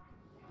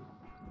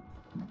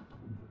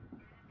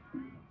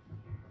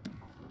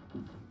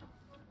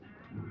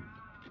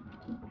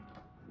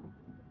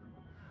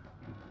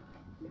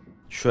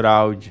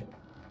 Shroud.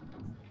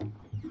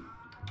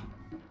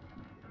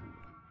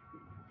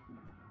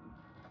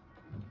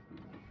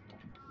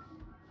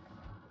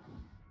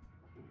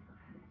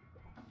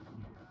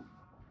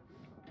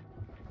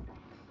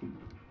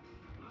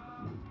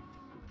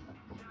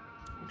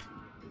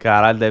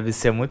 Caralho, deve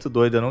ser muito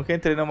doido. Eu nunca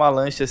entrei numa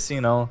lancha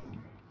assim, não.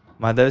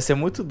 Mas deve ser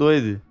muito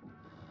doido.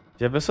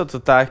 Já pensou, tu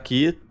tá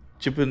aqui,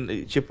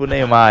 tipo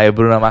Neymar e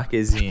Bruna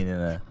Marquezine,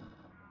 né?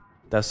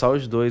 Tá só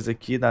os dois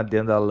aqui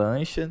dentro da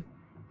lancha.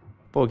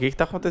 Pô, o que que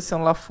tá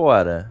acontecendo lá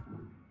fora?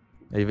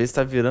 Às vezes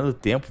tá virando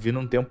tempo, vindo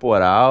um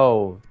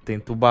temporal, tem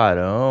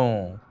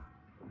tubarão.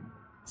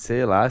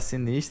 Sei lá,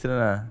 sinistro,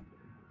 né?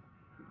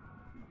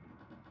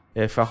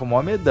 É, ficar com o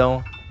maior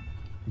medão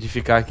de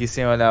ficar aqui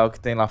sem olhar o que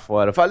tem lá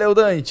fora. Valeu,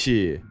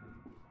 Dante!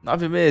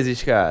 9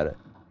 meses, cara.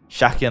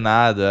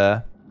 Sharknado,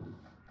 é.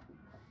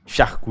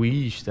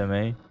 Sharkquiz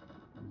também.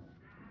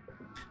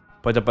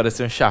 Pode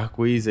aparecer um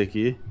Sharkquiz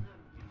aqui.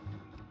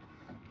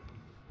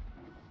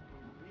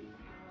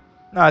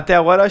 Não, até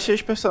agora eu achei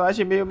os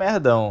personagens meio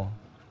merdão.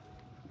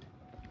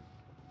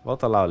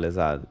 Volta lá, o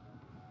lesado.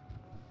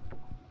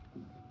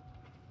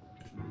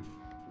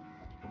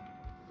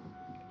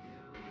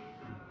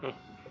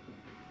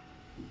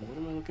 What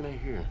am I looking at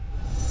here?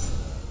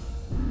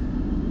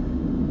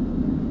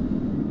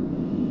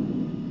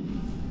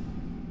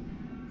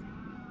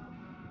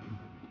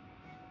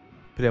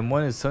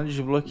 Premonição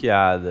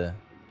desbloqueada.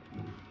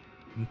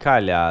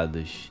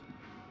 Encalhados.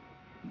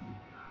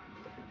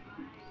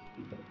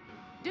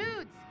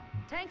 Dudes,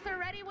 tanks are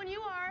ready when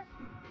you are.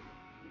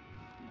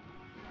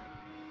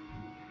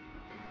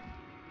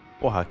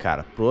 Porra,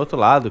 cara. Pro outro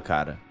lado,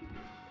 cara.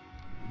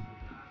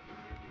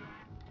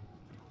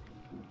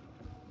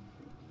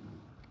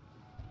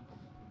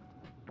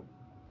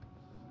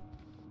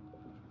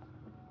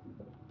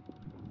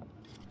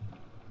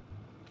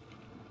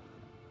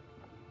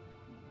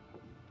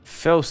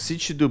 Troféu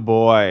City do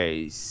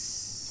Boys.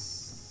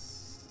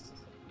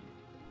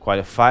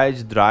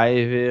 Qualified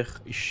Driver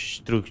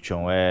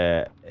Instruction.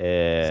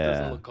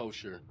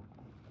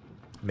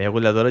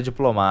 Mergulhadora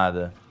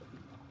diplomada.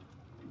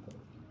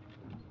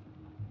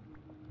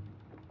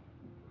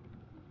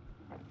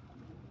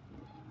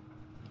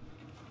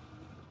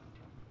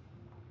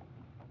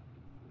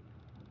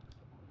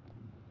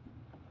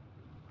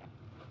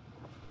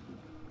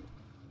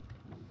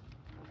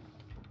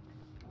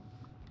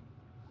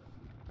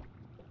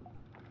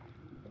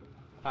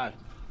 Hi.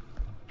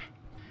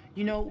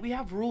 You know, we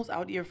have rules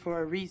out here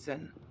for a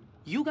reason.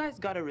 You guys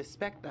gotta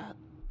respect that.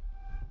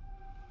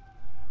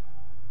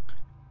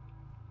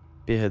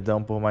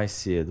 Perdão por mais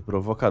cedo.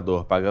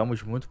 Provocador.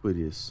 Pagamos muito por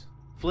isso.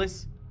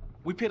 Fliss,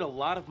 we paid a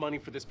lot of money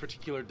for this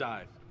particular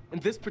dive.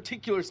 And this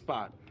particular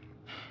spot.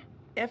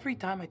 Every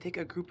time I take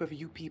a group of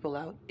you people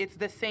out, it's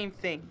the same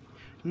thing.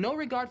 No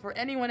regard for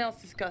anyone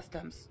else's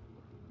customs.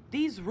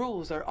 These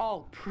rules are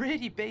all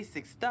pretty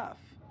basic stuff.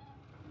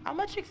 How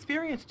much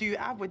experience do you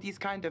have with these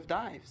kind of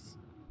dives?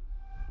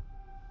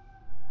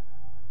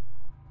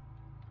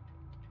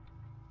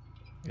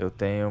 Eu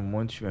tenho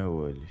muitos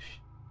mergulhos.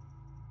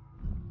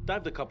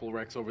 Dived a couple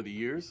wrecks over the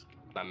years.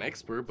 Not an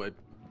expert, but,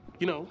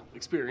 you know,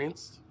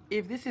 experienced.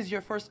 If this is your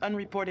first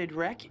unreported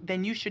wreck,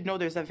 then you should know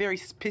there's a very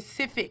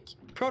specific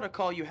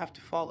protocol you have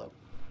to follow.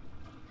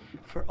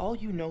 For all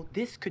you know,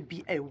 this could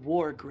be a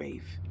war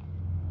grave.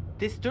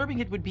 Disturbing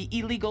it would be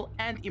illegal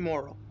and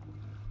immoral.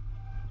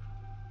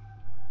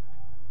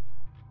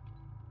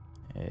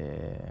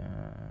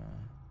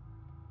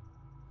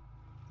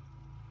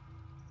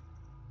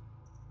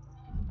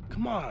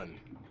 Come on.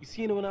 You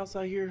see anyone else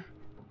out here?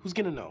 Who's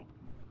gonna know?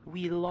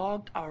 We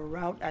logged our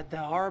route at the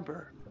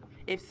harbor.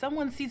 If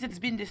someone sees it's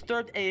been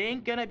disturbed, it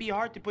ain't gonna be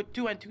hard to put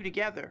two and two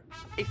together.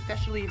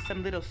 Especially if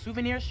some little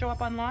souvenirs show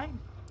up online.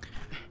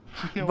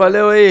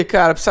 Valeu aí,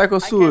 cara. Psycho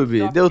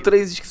Sub. Deu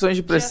 3 inscrições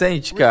de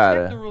presente,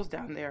 cara. Respect the rules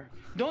down there.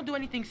 Don't do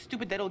anything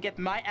stupid that'll get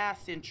my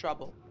ass in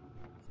trouble.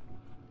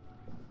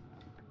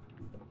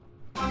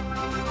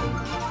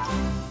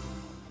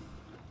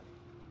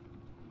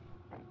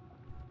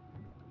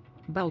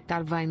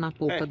 Baltar vai na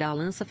polpa da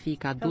lança,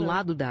 fica do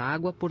lado da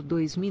água por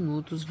 2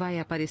 minutos, vai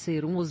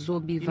aparecer um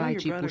Ozob e vai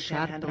te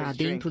puxar pra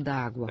dentro da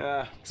água.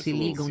 Se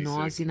ligam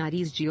nós e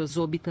nariz de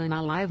Ozob tá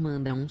na live,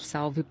 manda um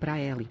salve pra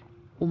Ellie.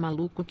 O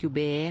maluco que o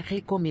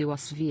BR comeu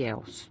as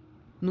fiels.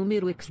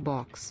 Número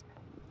Xbox.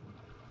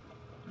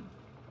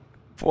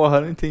 Porra,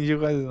 não entendi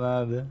quase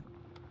nada.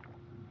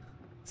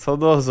 Só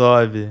do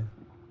Ozob.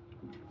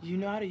 You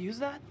know how to use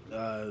that?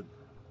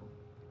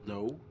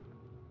 No.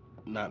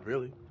 Not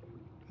really.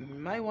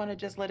 Might wanna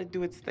just let it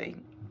do its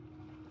thing.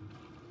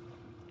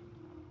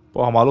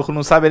 Porra, o maluco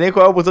não sabe nem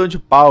qual é o botão de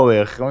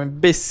power. É um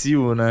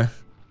imbecil, né?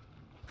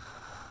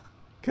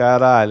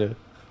 Caralho.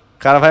 O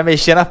cara vai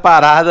mexer na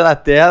parada na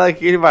tela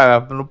que ele vai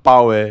no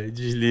power.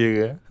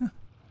 Desliga.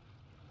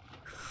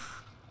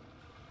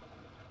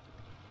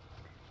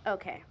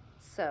 Okay,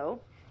 so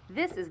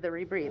this is the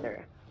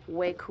rebreather.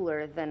 Way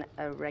cooler than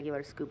a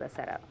regular scuba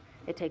setup.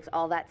 It takes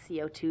all that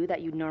CO2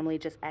 that you'd normally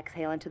just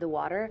exhale into the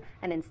water,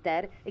 and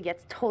instead, it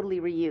gets totally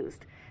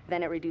reused.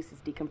 Then it reduces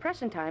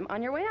decompression time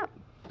on your way up.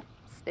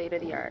 State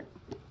of the art.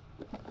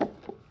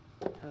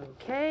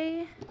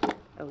 Okay,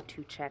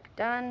 O2 check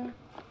done.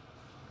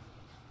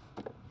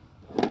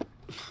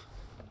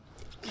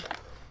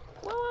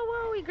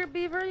 Whoa, Eager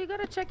Beaver, you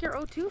gotta check your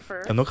O2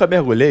 first. Eu nunca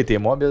mergulhei, tem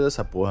mó medo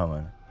dessa porra,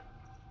 mano.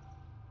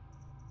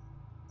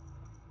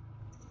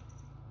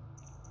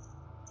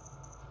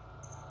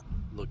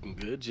 Looking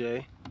good,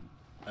 Jay.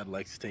 I'd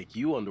like to take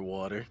you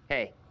underwater.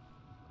 Hey,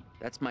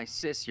 that's my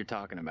sis you're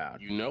talking about.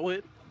 You know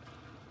it.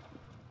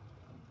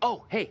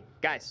 Oh, hey,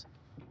 guys.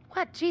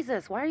 What?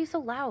 Jesus, why are you so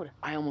loud?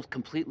 I almost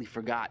completely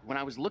forgot. When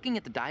I was looking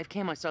at the dive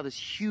cam, I saw this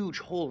huge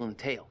hole in the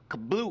tail.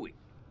 Kablooey.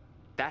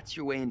 That's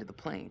your way into the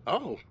plane.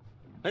 Oh,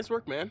 nice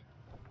work, man.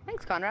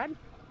 Thanks, Conrad.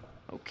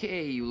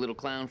 Okay, you little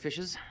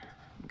clownfishes.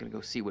 I'm gonna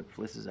go see what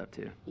Fliss is up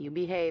to. You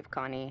behave,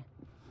 Connie.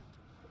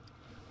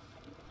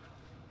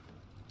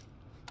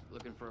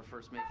 Looking for a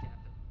first mate, Captain.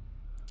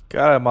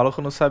 Cara, o maluco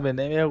não sabe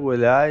nem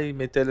mergulhar e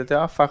meteu ele até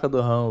uma faca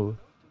do Rambo.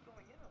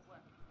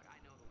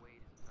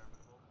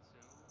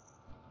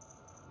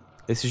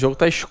 Esse jogo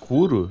tá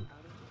escuro.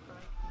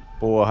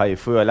 Porra, aí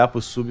fui olhar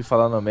pro sub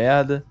falando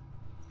merda.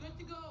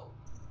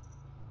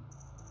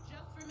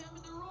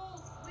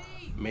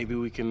 Maybe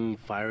we can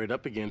fire it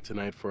up again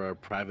tonight for our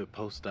private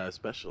post dive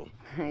special.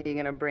 Are you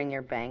gonna bring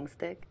your bang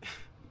stick?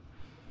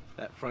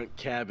 That front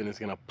cabin is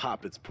gonna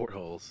pop its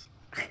portholes.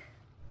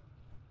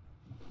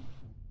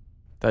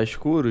 Tá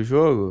escuro o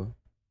jogo?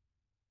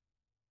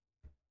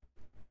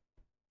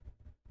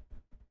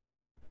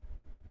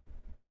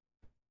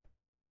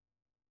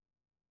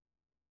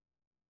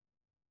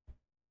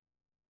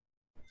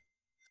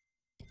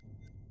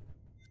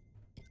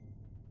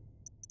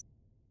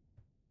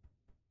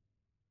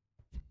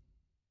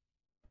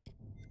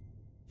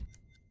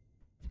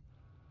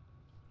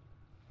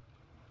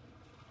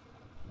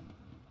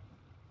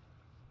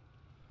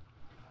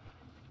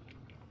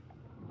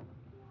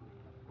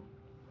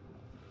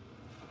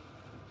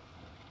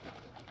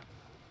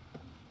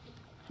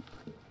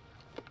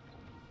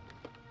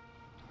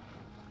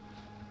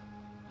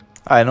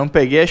 Ai, não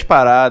peguei as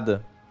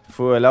paradas.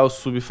 Fui olhar o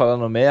sub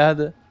falando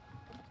merda.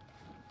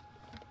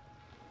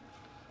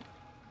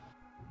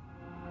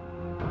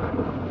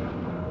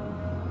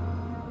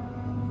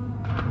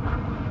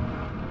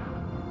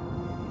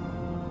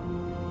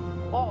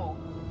 Whoa,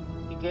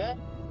 you good?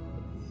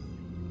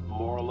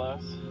 More or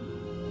less.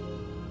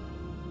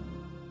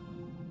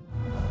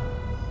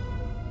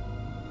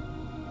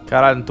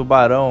 Caralho, um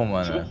tubarão,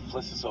 mano.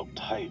 Fliss is so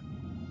tight.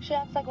 She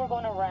acts like we're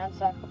going to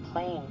ransack the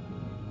plane.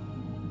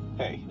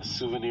 Hey, a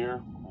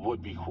souvenir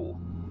would be cool.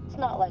 It's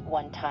not like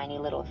one tiny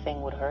little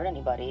thing would hurt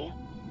anybody.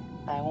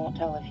 I won't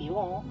tell if you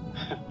won't.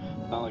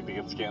 Not like they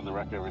can scan the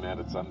wreck every night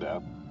at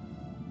sundown.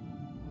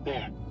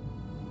 There.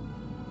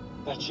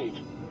 That shape.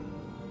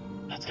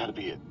 That's gotta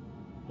be it.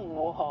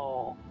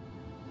 Whoa.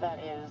 That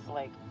is,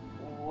 like,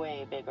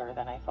 way bigger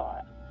than I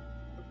thought.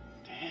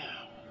 Damn.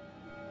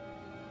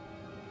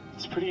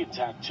 It's pretty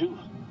intact, too.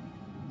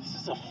 This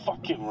is a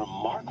fucking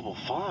remarkable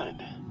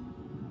find.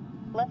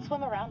 Let's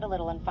swim around a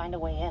little and find a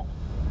way in.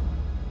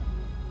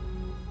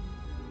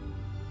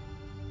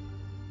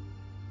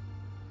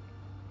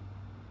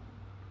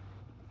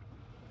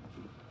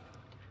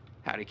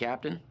 Howdy,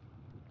 Captain.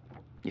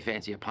 You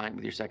fancy a pint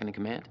with your second in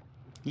command?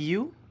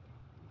 You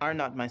are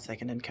not my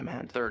second in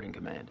command. Third in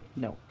command.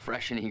 No.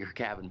 Fresh and eager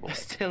cabin boy.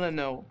 Still a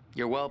no.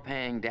 Your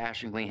well-paying,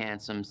 dashingly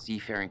handsome,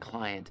 seafaring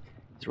client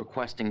is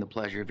requesting the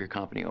pleasure of your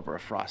company over a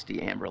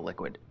frosty amber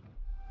liquid.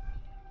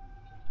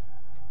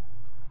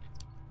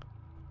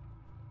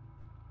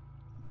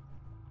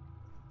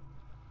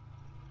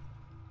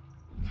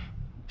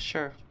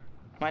 Sure.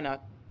 Why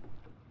not?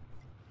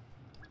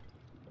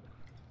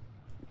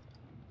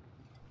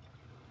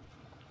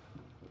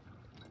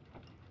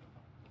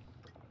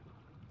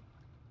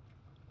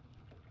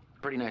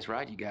 Pretty nice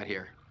ride you got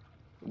here.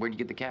 Where'd you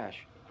get the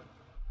cash?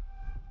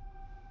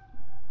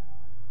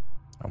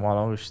 É uma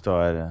longa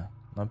história.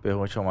 Não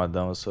pergunte a uma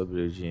dama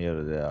sobre o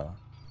dinheiro dela.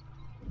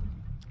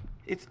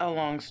 It's a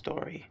long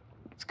story.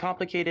 It's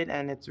complicated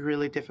and it's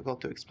really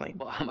difficult to explain.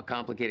 Well, I'm a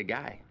complicated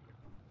guy.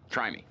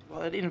 Try me.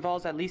 Well, it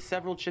involves at least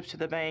several trips to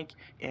the bank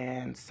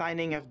and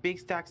signing of big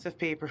stacks of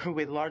paper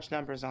with large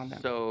numbers on them.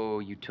 So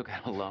you took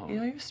out a loan? You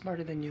know, you're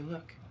smarter than you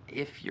look.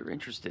 If you're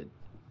interested,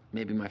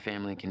 maybe my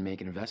family can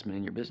make an investment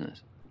in your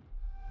business.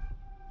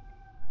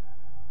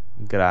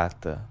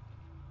 Grata.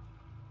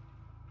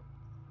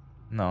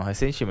 Não,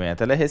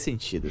 ressentimento. Ela é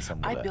ressentida, essa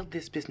mulher. I built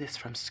this business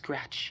from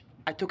scratch.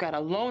 I took out a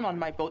loan on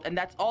my boat, and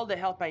that's all the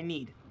help I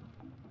need.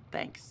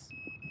 Thanks.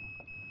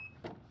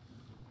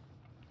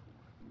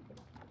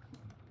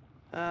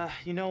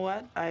 You know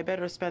what? I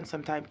better spend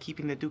some time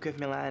keeping the Duke of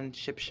Milan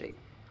shipshape.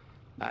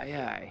 Aye,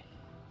 aye.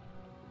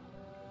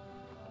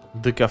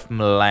 Duke of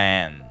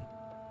Milan.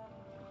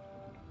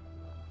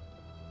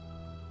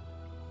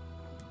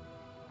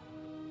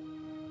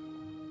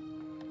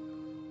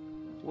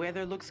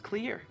 Weather looks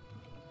clear.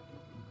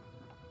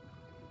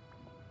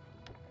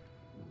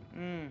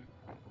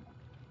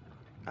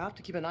 I'll have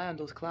to keep an eye on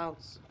those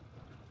clouds.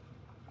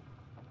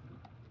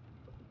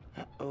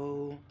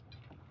 Uh-oh.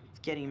 It's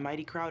getting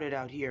mighty crowded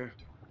out here.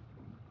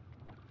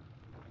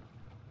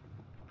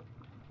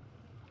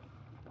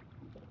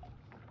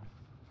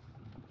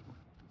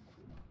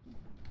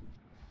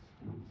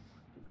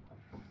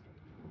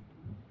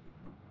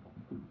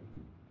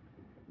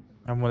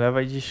 A mulher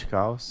vai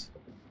descalça.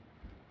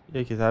 E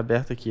aqui, tá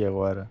aberto aqui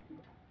agora.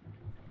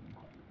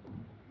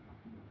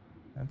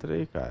 Entra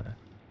aí, cara.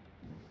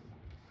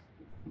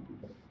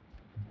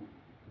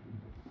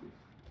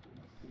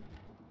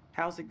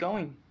 How's it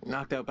going?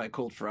 Knocked out by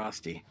cold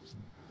frosty.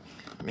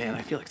 Man,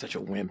 I feel like such a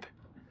wimp.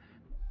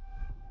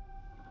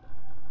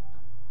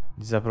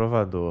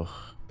 Desaprovador.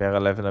 Pega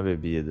leve na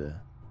bebida.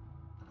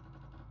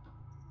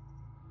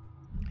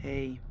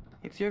 Hey,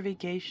 it's your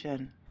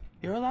vacation.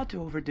 You're allowed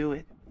to overdo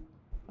it.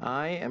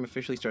 I am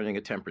officially starting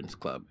a temperance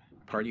club.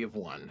 Party of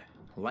one.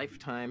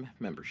 Lifetime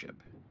membership.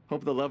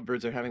 Hope the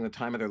lovebirds are having the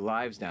time of their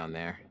lives down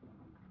there.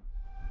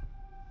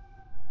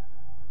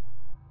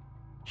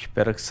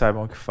 Espero que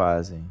saibam o que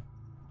fazem.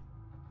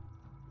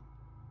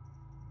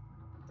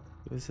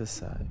 O que você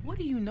sabe? What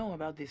do you know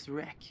about this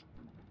wreck?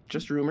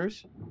 Just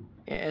rumors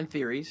and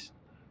theories.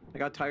 I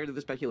got tired of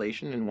the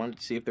speculation and wanted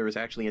to see if there was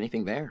actually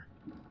anything there.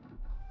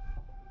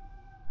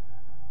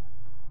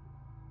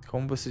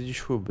 Como você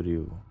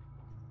descobriu?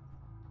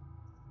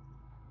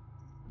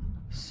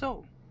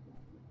 So,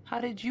 how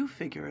did you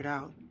figure it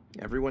out?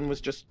 Everyone was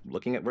just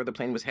looking at where the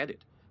plane was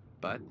headed.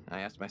 But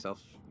I asked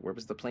myself, where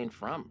was the plane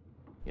from?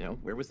 You know,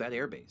 where was that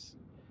airbase?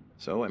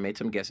 So I made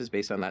some guesses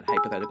based on that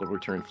hypothetical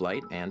return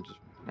flight, and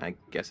I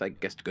guess I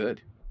guessed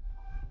good.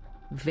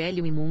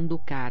 Velho imundo,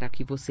 cara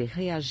que você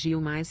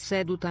reagiu mais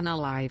cedo tá na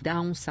live. Dá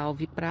um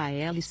salve pra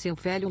ela e seu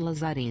velho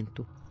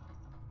lazarento.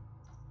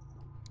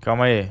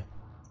 Calma aí.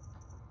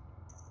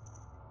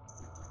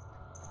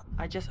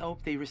 I just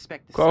hope they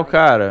respect the Qual site.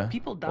 cara?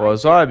 People die. O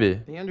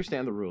Ozob? They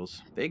understand the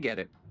rules. They get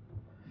it.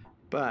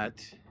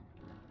 But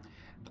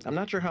I'm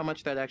not sure how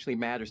much that actually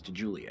matters to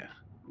Julia.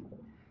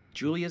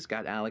 Julia's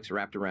got Alex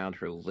wrapped around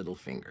her little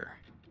finger.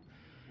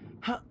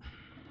 Huh.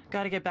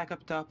 Gotta get back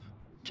up top.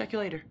 Check you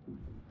later.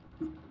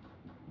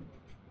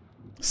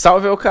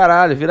 Salve o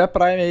caralho, vira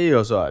Prime aí,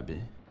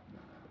 Ozob.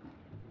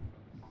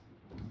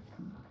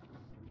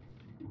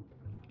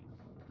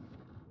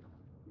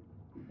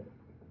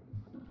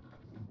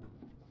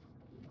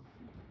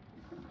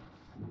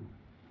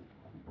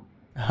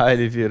 Ah,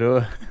 ele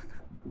virou.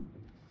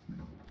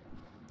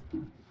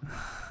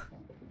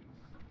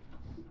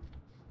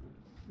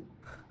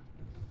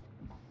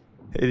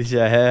 Ele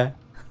já é.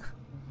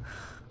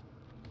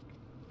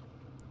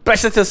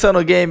 Presta atenção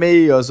no game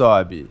aí,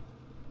 Ozob.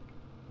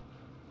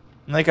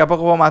 Daqui a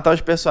pouco eu vou matar os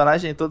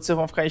personagens todos e vocês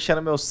vão ficar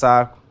enchendo meu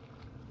saco.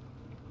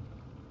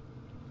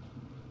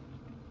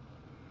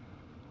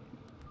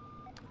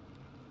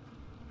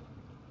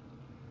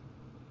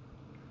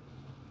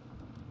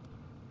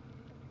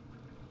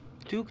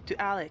 Duke to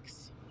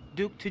Alex.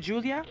 Duke to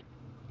Julia?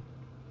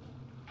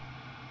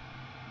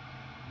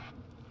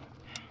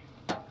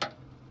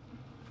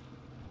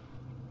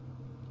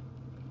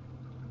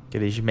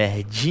 Aqueles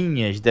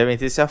merdinhas devem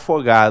ter se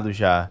afogado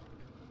já.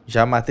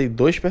 Já matei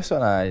 2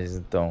 personagens,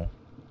 então.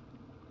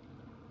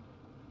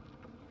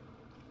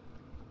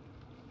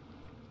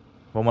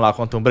 Vamos lá,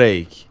 Quantum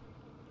Break.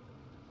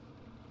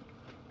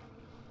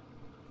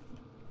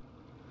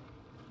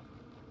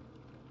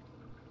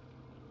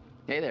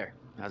 Hey there,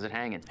 how's it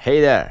hanging?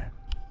 Hey there,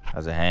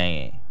 how's it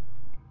hanging?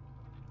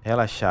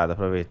 Relaxado,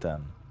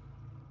 aproveitando.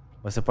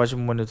 Você pode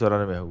monitorar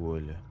o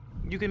mergulho.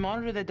 You can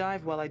monitor the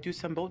dive while I do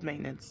some boat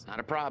maintenance. Not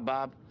a problem,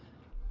 Bob.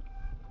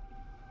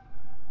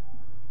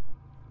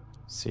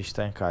 Você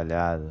está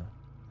encalhado.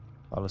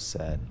 Falo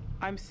sério.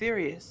 I'm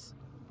serious.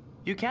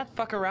 You can't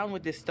fuck around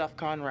with this stuff,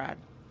 Conrad.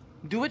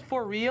 Do it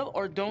for real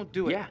or don't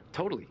do it. Yeah,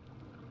 totally.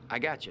 I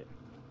got you.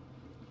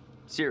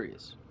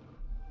 Serious.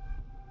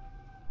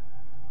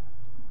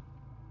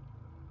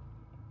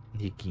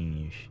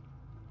 Riquinhos.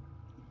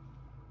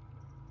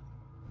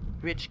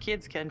 Rich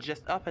kids can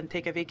just up and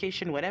take a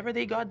vacation whenever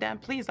they goddamn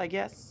please, I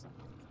guess.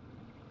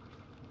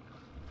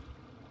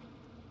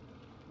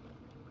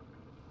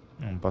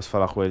 Posso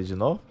falar com ele de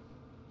novo?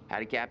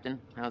 Howdy, Captain.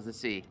 How's the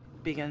sea?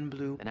 Big and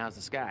blue. And how's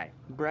the sky?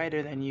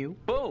 Brighter than you.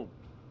 Boom!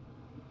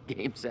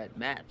 Game, set,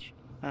 match.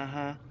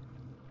 Uh-huh.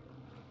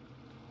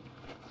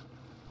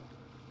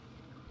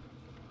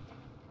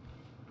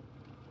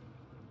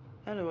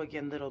 Hello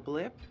again, little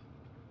blip.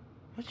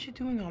 What you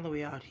doing all the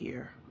way out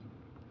here?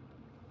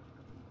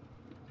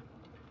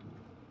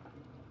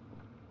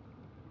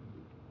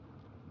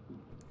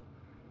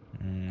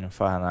 Não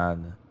faz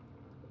nada.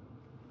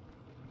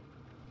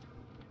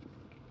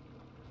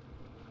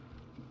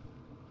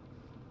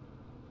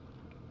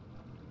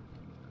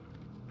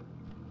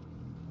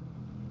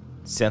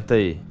 Senta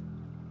aí.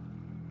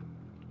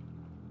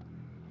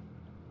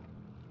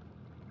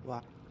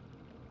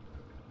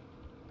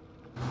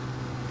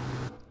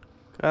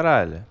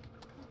 Caralho.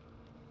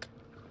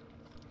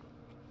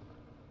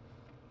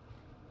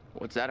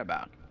 What's that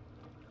about?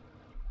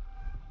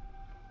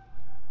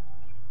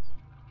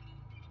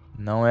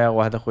 Não é a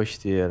guarda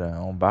costeira, é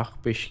um barco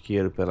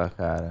pesqueiro pela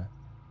cara.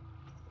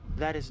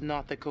 That is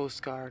not the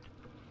Coast Guard.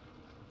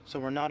 So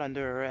we're not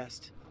under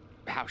arrest.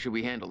 How should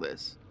we handle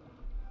this?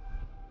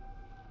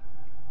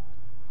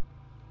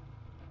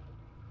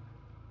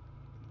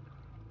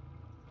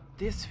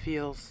 This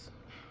feels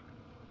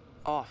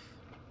off.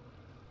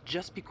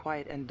 Just be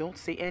quiet and don't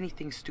say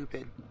anything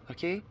stupid,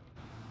 okay?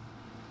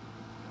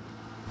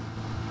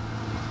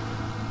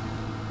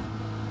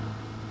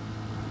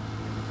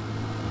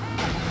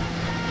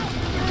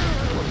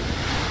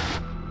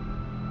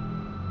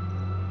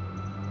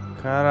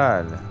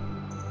 Caralho.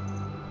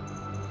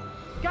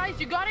 Guys,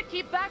 you gotta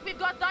keep back. We've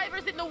got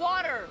divers in the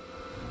water.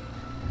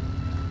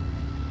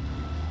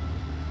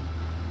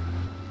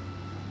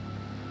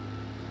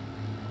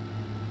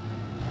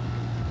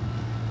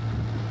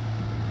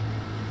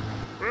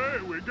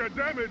 Hey, we got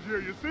damage here.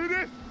 You see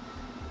this?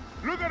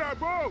 Look at our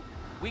boat.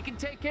 We can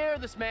take care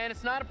of this, man.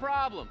 It's not a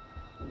problem.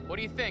 What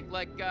do you think?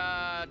 Like,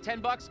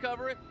 $10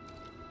 cover it?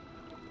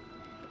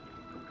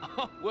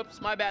 Oh, whoops,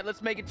 my bad.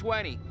 Let's make it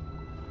 20.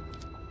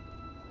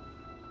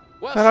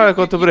 Well, Caralho,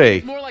 quanto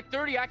break? More like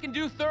 30. I can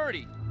do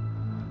 30.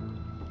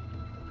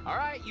 All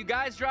right, you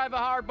guys drive a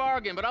hard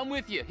bargain, but I'm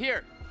with you.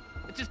 Here,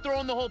 let's just throw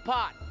in the whole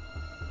pot.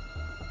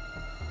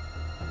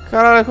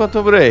 Caralho,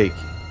 quanto break?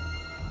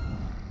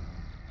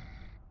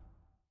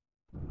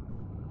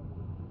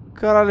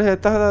 Caralho,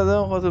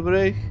 retardadão, quanto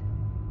break?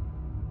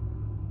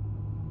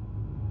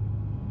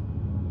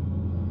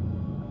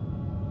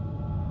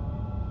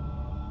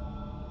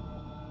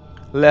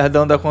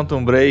 Lerdão da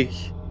Quantum Break.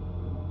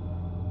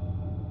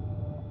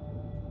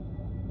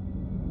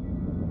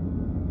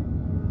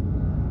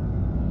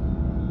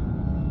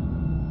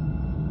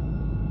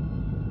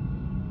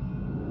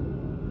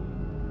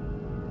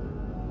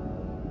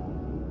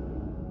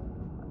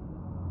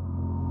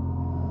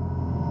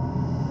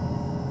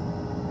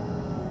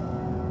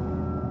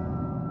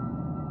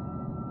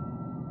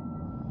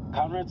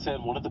 Conrad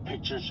said one of the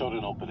pictures showed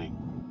an opening.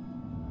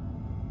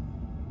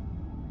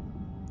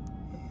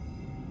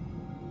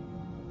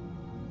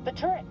 The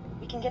turret.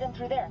 We can get in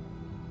through there.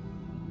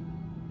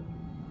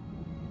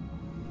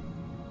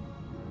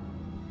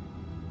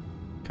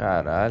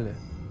 Caralho.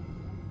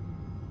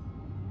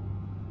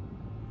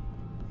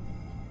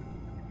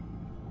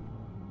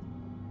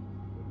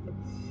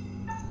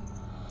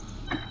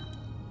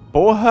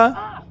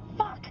 Porra!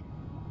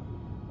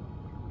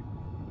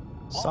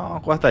 Só uma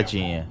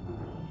cortadinha.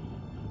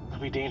 Could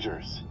be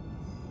dangerous.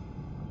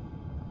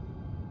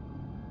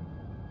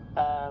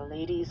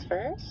 Ladies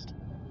first?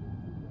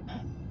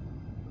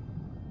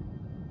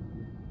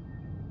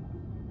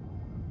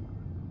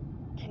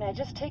 Can I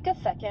just take a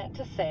second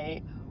to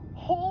say,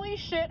 holy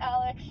shit,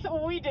 Alex,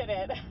 we did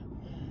it.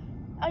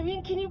 I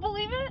mean, can you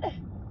believe it?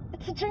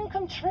 It's a dream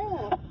come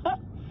true.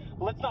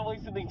 Let's not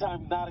waste any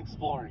time not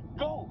exploring.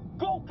 Go,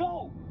 go,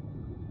 go!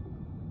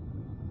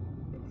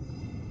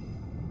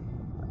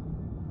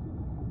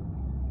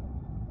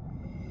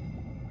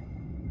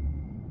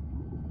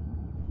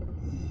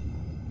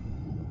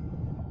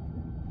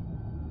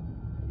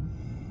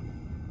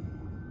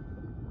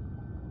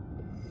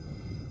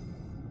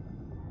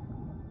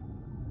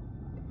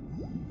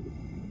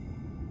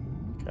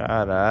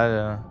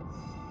 Caralho.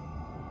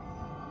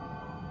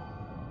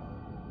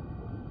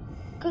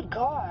 Good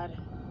God.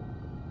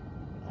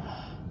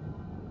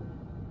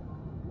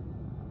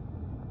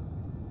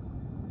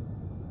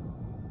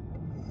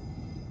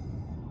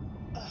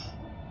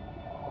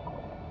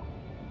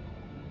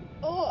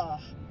 Ugh.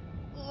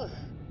 Ugh.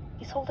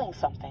 He's holding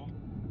something.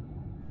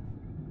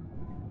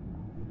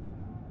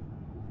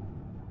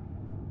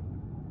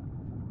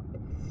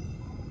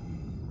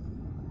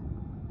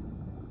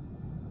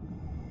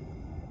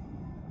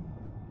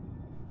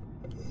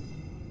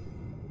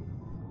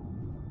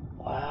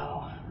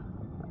 Wow.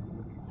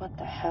 What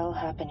the hell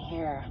happened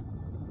here?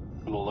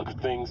 From the look of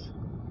things,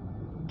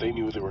 they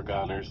knew they were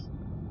goners.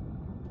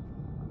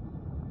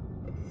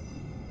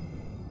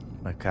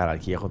 Mas caralho,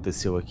 o que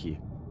aconteceu aqui?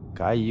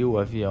 Caiu o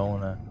avião,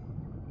 né?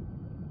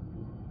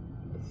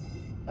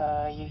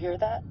 You hear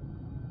that?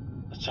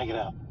 Let's check it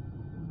out.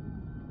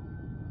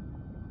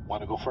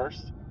 Want to go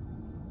first?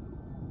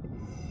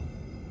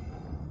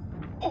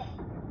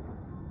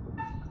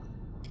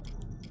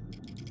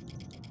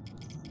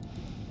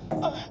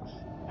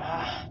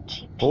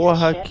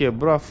 Porra,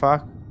 quebrou a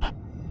faca.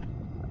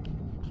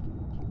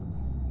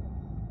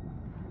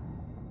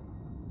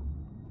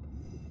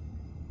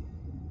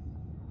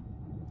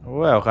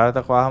 Ué, o cara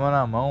tá com a arma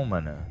na mão,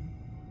 mano.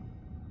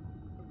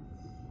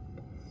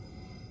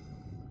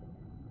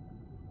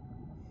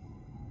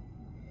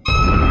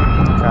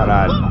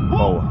 Caralho,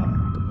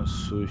 porra. Tomei um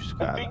susto,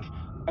 cara.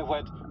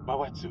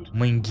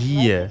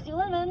 Manguia.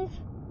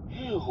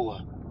 Ew.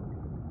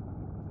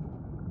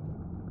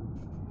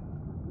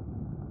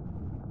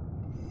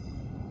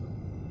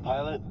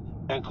 Pilot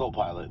and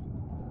co-pilot.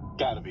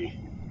 Gotta be.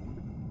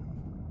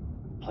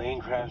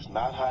 Plane crash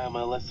not high on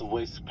my list of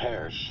ways to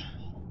perish.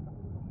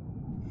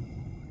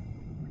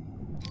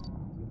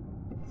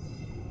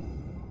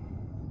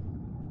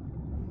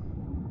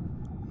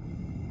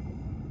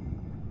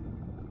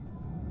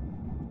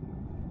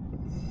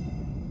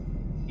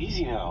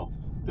 Easy now.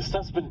 This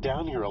stuff's been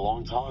down here a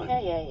long time.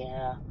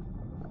 Yeah.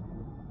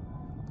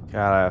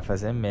 Cara, vai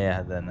fazer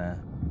merda, né?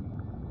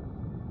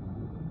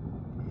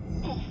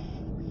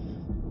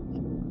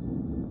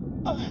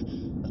 Oh,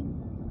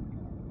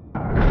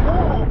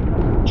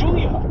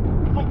 Julia! Oh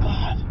my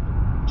God!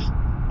 Just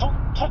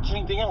don't touch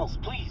anything else,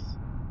 please.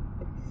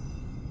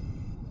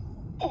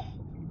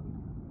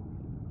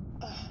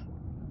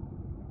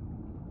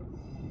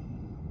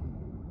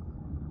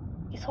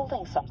 He's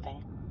holding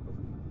something.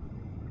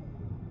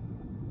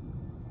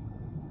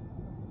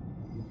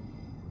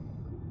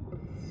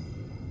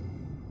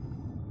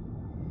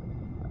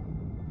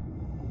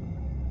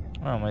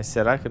 Ah, mas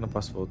será que eu não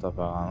posso voltar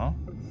pra lá, não?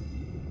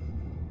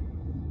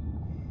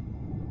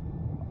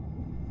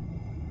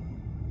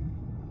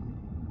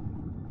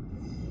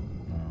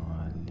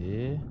 Não,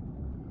 ali...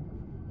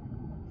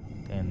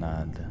 Tem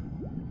nada.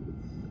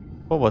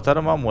 Pô,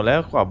 botaram uma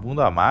mulher com a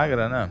bunda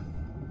magra, né?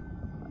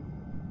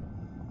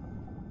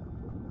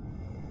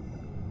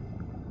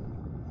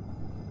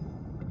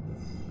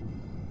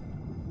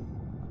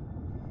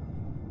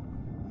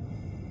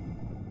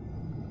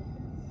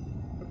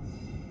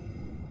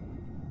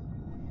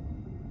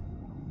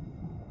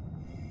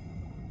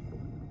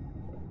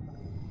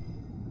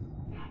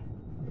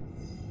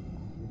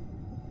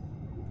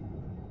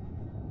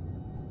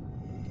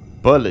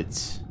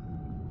 Bullets.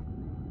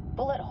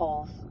 Bullet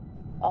holes.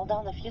 All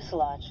down the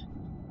fuselage.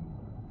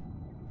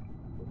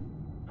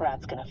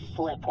 Brad's gonna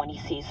flip when he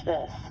sees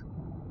this.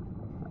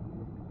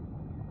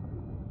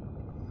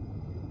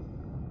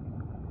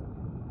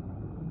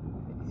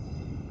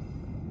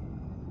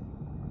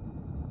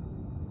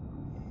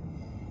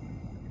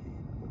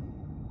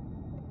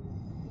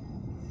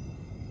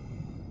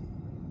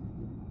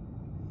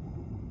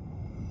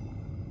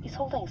 He's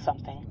holding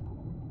something.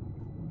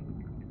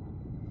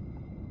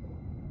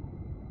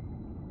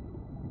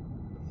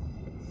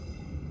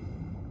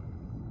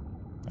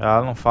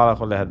 Ela não fala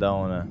com o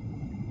lerdão, né?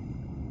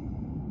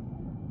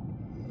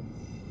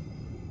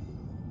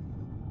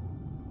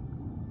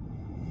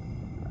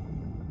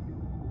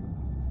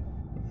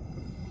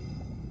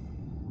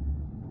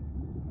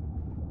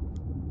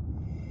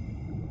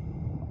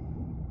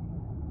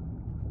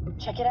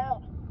 Check it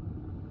out.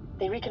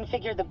 They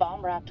reconfigured the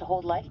bomb rack to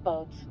hold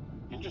lifeboats.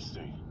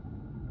 Interesting.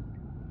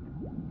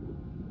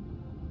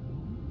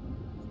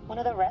 One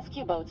of the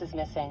rescue boats is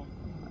missing.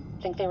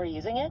 Think they were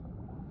using it?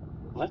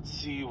 Let's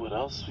see what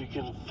else we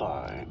can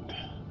find.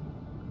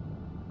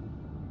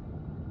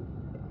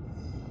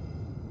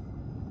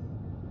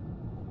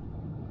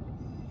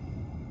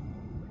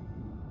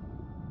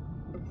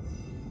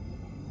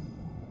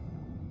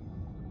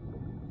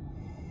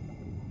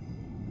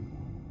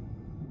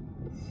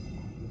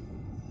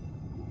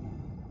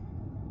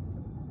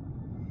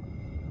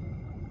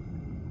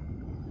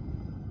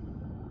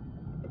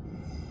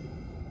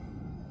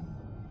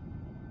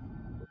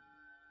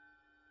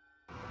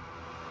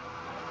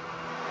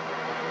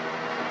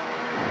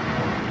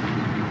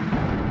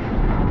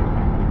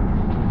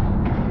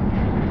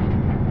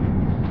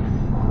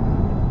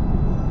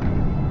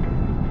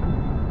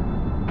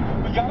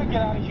 We gotta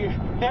get out of here,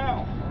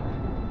 now!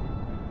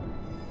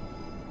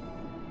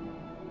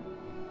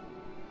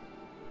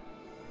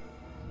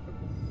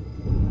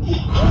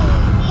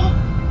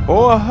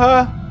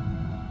 Porra!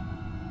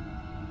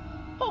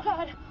 Oh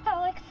God,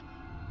 Alex!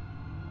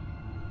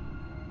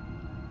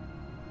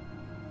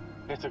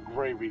 It's a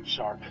gray reef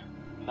shark.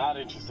 Not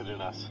interested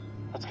in us.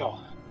 Let's go.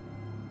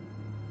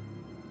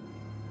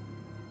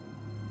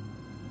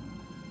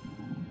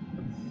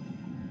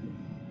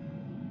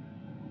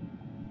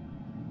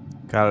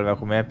 Cara, ele vai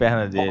comer a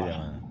perna dele,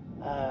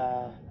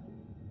 mano.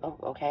 Oh,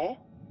 okay.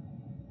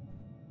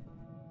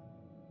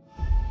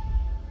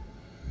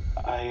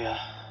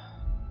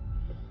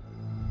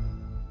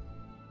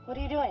 What are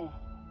you doing?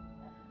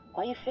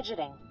 Why are you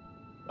fidgeting?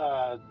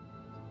 I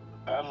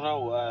don't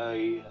know.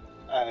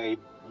 I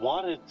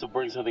wanted to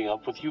bring something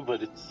up with you,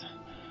 but it's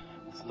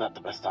not the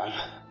best time.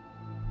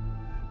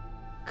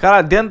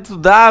 Cara, dentro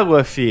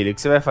d'água, filho. O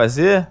que você vai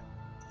fazer?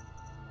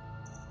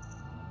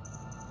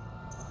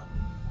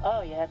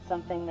 Oh, you had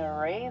something to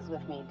raise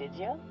with me, did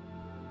you?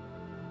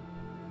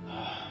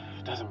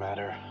 It doesn't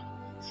matter.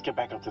 Let's get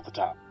back up to the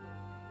top.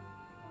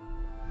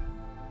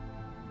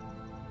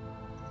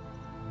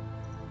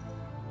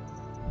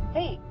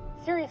 Hey,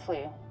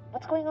 seriously,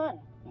 what's going on?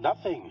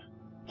 Nothing.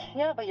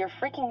 Yeah, but you're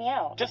freaking me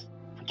out. Just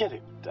forget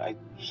it. I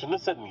shouldn't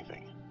have said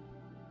anything.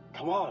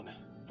 Come on.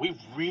 We've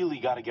really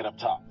got to get up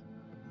top.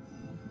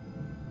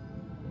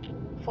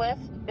 Fliss,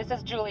 this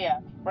is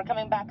Julia. We're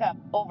coming back up.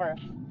 Over.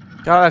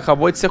 Cara,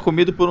 acabou de ser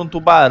comido por um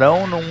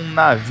tubarão num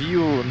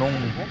navio,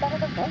 Where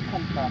did the boat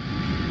come from?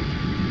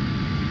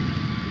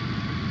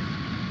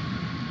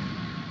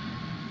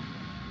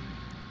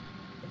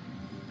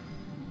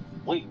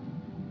 Wait,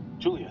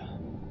 Julia.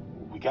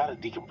 We got to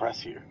decompress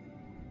here.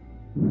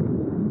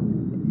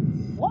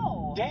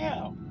 Whoa!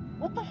 Damn!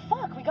 What the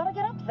fuck? We gotta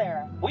get up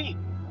there. Wait,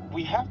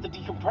 we have to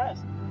decompress.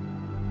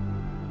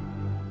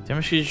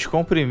 Temos que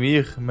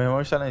descomprimir. Meu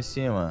irmão está lá em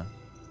cima.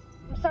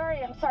 I'm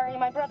sorry.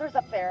 My brother's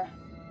up there.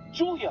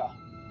 Julia,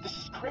 this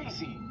is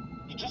crazy.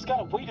 You just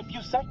gotta wait a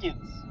few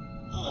seconds.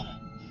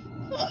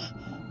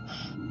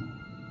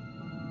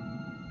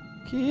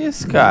 Que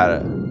isso,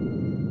 cara?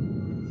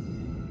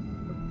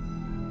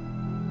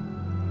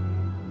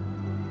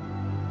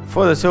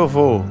 Foda-se, eu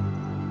vou.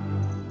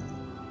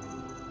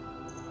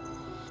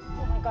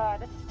 Oh my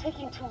God, this is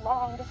taking too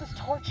long. This is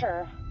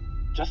torture.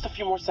 Just a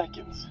few more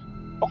seconds.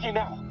 Okay,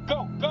 now,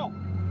 go, go!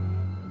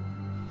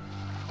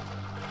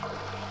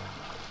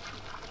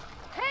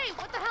 Hey,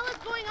 what the hell is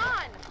going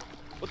on?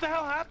 What the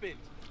hell happened?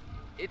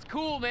 It's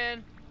cool,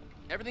 man.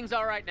 Everything's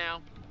all right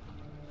now.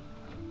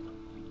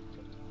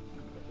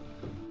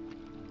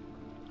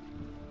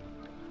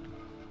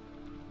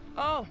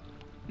 Oh,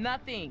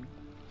 nothing.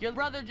 Your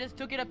brother just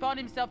took it upon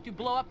himself to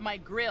blow up my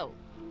grill.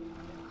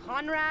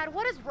 Conrad,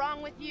 what is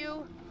wrong with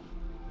you?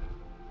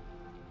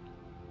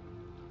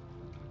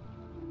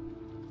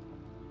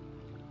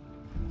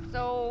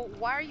 So,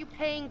 why are you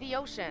paying the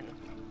ocean?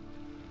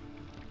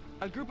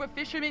 A group of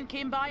fishermen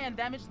came by and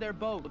damaged their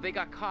boat. But they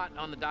got caught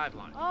on the dive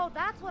line. Oh,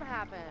 that's what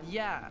happened.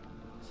 Yeah.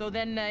 So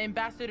then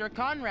Ambassador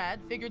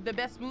Conrad figured the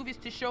best move is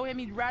to show him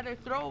he'd rather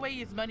throw away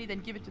his money than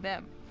give it to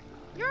them.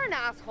 You're an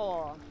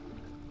asshole.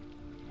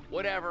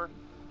 Whatever.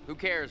 Who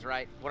cares,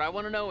 right? What I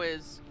want to know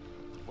is,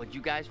 what'd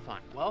you guys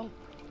find? Well,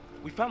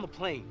 we found the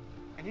plane,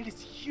 and it is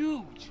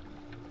huge,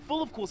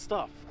 full of cool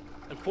stuff.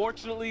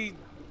 Unfortunately,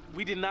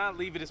 we did not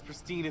leave it as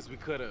pristine as we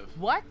could have.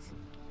 What?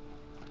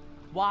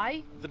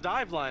 Why? The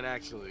dive line,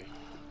 actually.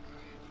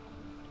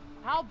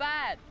 How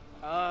bad?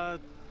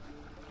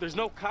 There's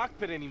no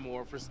cockpit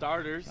anymore, for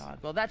starters. God,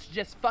 well, that's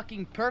just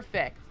fucking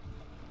perfect.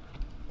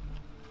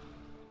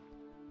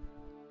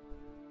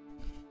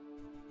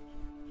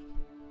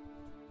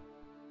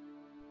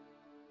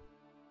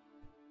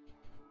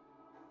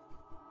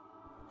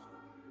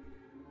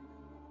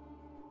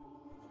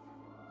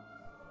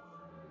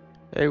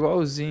 É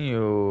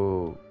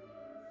igualzinho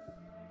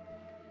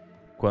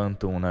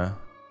Quantum, né?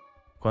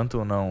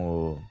 Quantum não,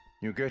 o...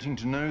 You're getting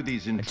to know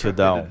these Until intrepid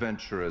Dawn.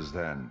 adventurers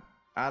then.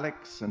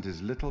 Alex and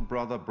his little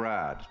brother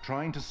Brad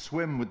trying to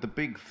swim with the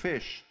big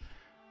fish.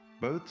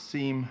 Both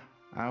seem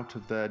out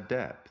of their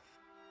depth.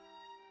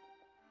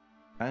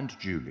 And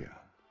Julia,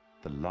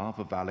 the love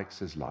of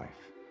Alex's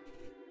life,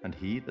 and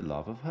he the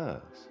love of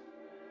hers.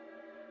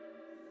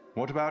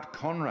 What about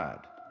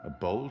Conrad? A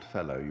bold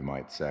fellow, you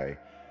might say.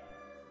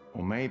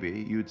 Or maybe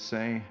you'd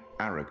say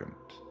arrogant.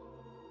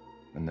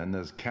 And then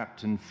there's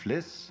Captain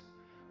Fliss,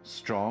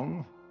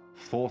 strong,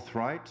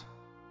 forthright,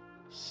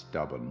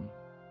 stubborn.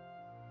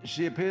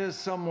 She appears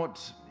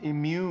somewhat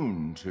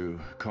immune to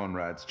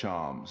Conrad's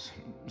charms,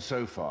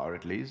 so far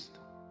at least.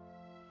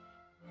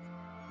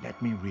 Let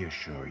me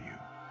reassure you,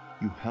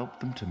 you help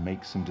them to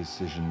make some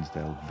decisions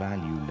they'll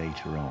value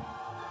later on.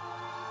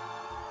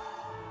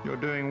 You're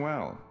doing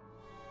well.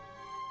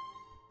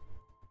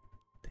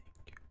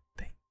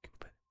 Thank you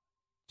very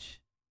much.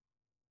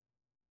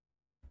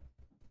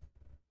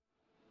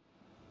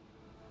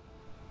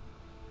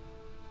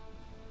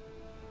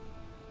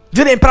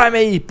 Virem Prime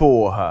aí,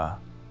 porra!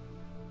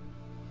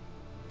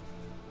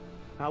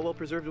 How well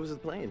preserved was the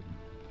plane?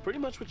 Pretty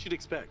much what you'd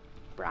expect.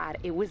 Brad,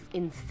 it was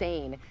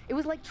insane. It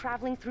was like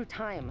traveling through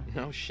time.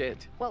 No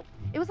shit. Well,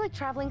 it was like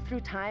traveling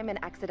through time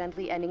and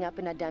accidentally ending up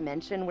in a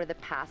dimension where the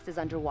past is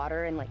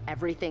underwater and like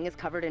everything is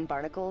covered in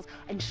barnacles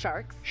and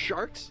sharks.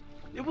 Sharks?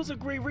 It was a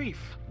great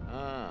reef.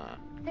 Ah.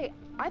 Hey,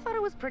 I thought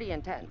it was pretty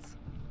intense.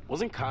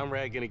 Wasn't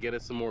Conrad gonna get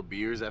us some more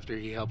beers after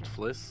he helped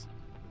Fliss?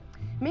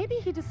 Maybe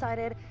he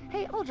decided,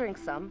 hey, I'll drink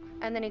some,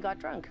 and then he got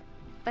drunk.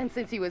 And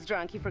since he was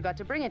drunk, he forgot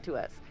to bring it to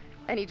us.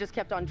 And he just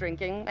kept on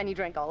drinking, and he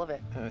drank all of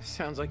it.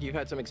 Sounds like you've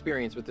had some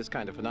experience with this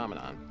kind of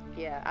phenomenon.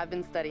 Yeah, I've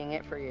been studying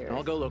it for years.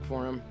 I'll go look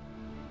for him.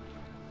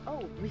 Oh,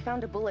 we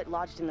found a bullet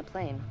lodged in the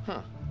plane.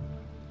 Huh.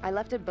 I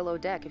left it below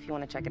deck if you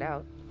want to check it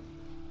out.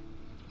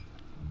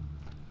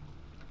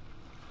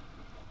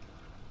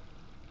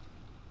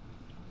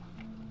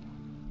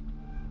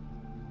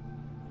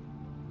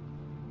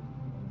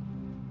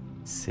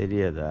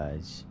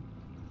 Seriedade.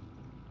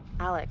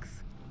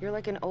 Alex, you're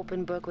like an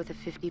open book with a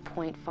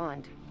 50-point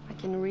font. I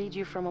can read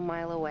you from a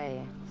mile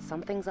away.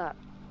 Something's up.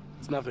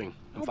 It's nothing.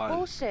 I'm Oh, fine.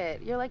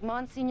 bullshit. You're like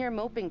Monsignor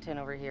Mopington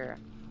over here.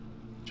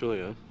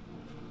 Julia,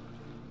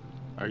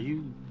 are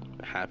you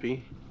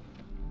happy?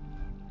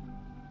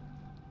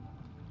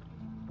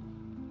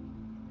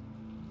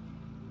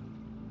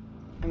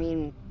 I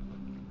mean,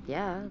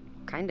 yeah,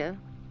 kinda.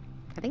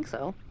 I think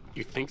so.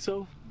 You think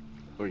so?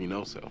 Or you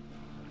know so?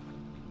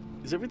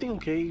 Is everything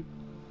okay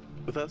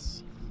with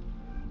us?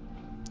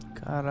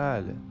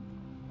 Caralho.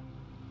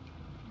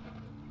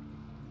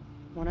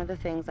 One of the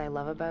things I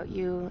love about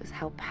you is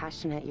how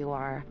passionate you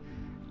are.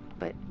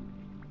 But,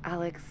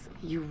 Alex,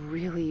 you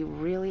really,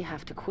 really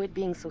have to quit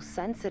being so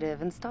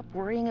sensitive and stop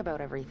worrying about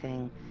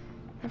everything.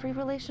 Every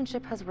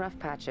relationship has rough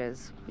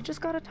patches. We just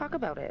gotta talk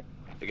about it.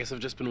 I guess I've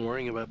just been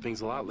worrying about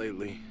things a lot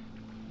lately.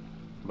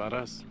 About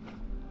us.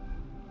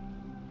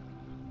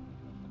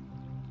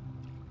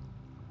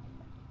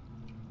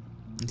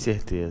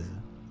 Certeza.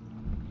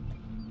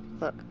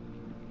 Look,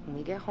 when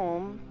we get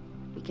home,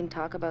 we can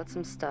talk about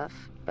some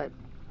stuff, but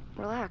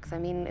relax. I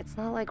mean, it's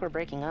not like we're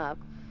breaking up.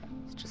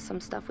 It's just some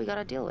stuff we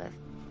gotta deal with.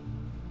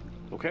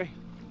 Okay.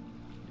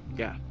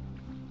 Yeah.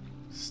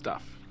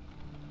 Stuff.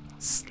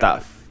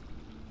 Stuff.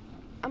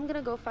 I'm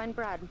gonna go find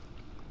Brad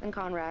and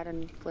Conrad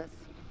and Fliss.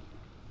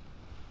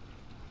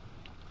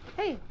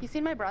 Hey, you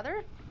seen my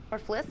brother? Or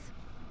Fliss?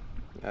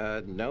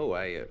 No,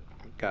 I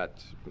got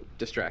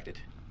distracted.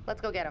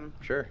 Let's go get him.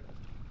 Sure.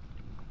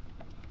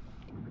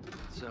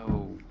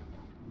 So,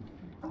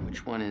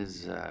 which one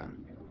is,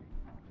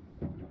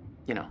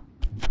 you know,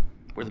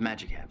 where the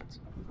magic happens?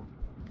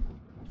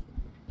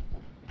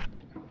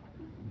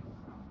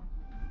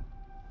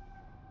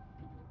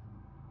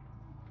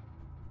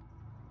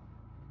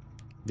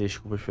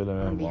 Desculpas pela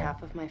minha On mão.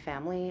 behalf of my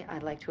family,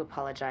 I'd like to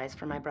apologize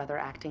for my brother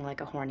acting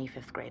like a horny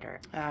 5th grader.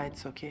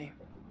 It's okay.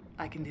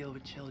 I can deal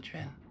with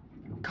children.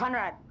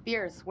 Conrad,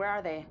 beers, where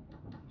are they?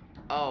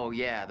 Oh,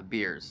 yeah, the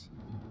beers.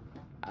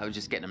 I was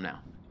just getting them now.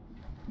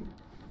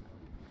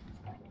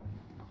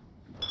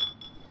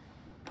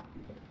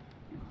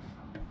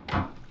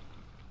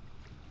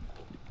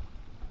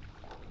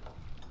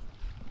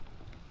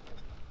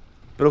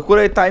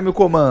 Procura aí Time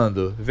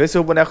Comando. Vê se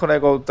o boneco não é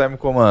igual ao Time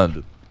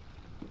Comando.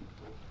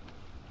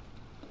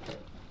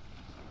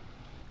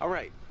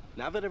 Alright,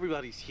 now that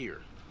everybody's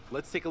here,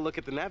 let's take a look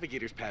at the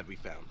navigator's pad we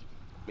found.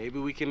 Maybe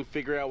we can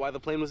figure out why the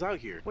plane was out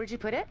here. Where'd you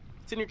put it?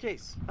 It's in your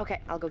case. Okay,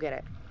 I'll go get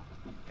it.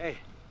 Hey.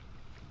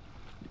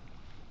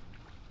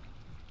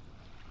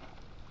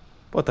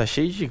 Pô, tá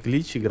cheio de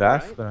glitch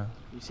gráfico, né?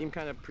 You seem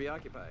kind of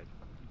preoccupied.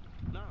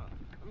 Nah,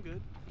 I'm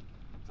good.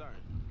 Sorry.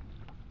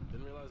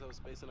 Didn't realize I was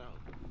spacing out.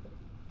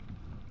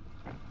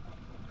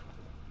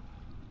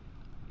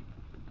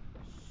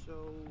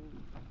 So,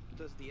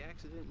 does the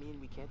accident mean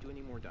we can't do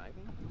any more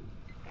diving?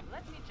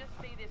 Let me just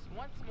say this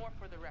once more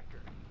for the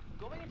record.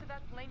 Going into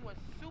that plane was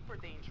super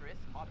dangerous,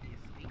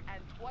 obviously,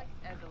 and twice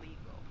as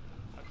illegal.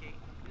 Okay,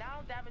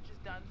 now damage is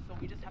done, so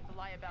we just have to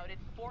lie about it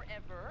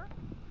forever,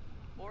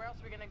 or else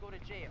we're gonna go to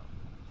jail.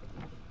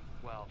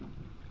 Well,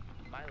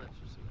 my lips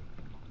are sealed.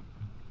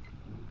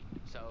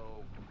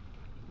 So,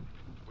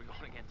 we're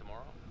going again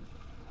tomorrow?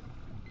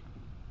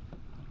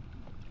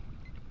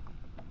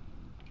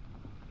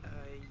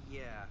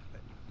 Yeah.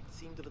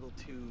 seemed a little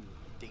too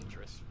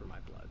dangerous for my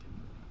blood.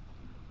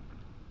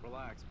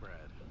 Relax, Brad.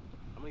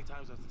 How many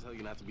times do I have to tell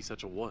you not to be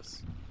such a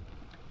wuss?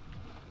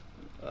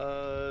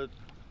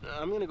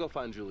 I'm gonna go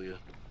find Julia.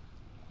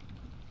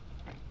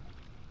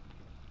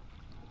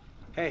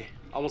 Hey,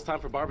 almost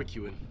time for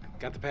barbecuing.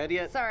 Got the pad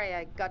yet? Sorry,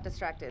 I got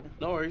distracted.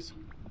 No worries.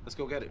 Let's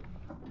go get it.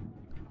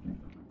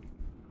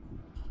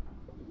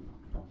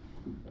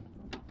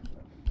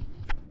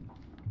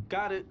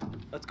 Got it.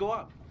 Let's go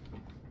up.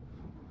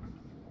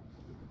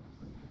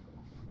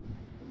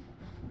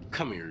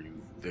 Come here, you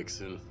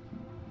vixen.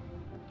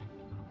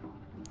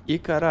 Ih,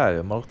 caralho,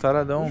 o maluco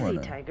taradão, Easy,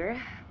 mano.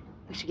 Tiger.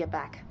 We should get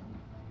back.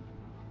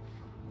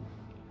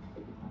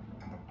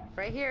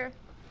 Right here.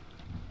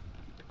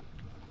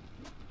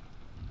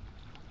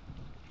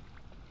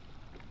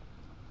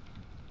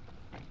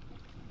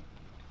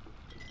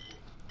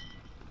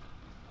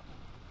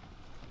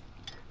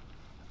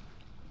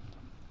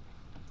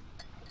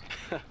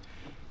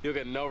 You'll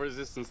get no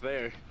resistance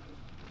there.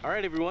 All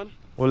right, everyone.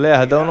 O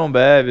lerdão não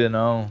bebe,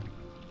 não.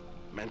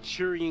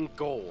 Manchurian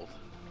gold.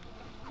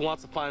 Who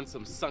wants to find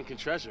some sunken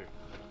treasure?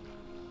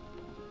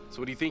 So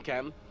what do you think,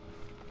 Captain?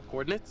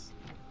 Coordinates?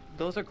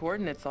 Those are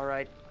coordinates, all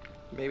right.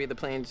 Maybe the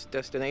plane's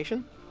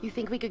destination? You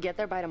think we could get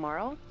there by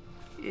tomorrow?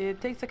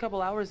 It takes a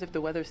couple hours if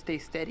the weather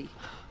stays steady.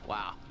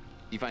 Wow.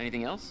 You find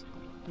anything else?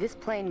 This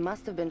plane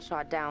must have been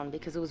shot down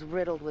because it was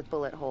riddled with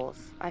bullet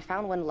holes. I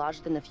found one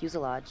lodged in the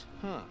fuselage.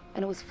 Huh.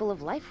 And it was full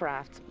of life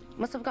rafts.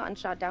 Must have gotten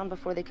shot down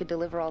before they could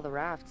deliver all the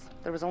rafts.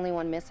 There was only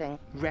one missing.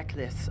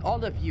 Reckless,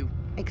 all of you.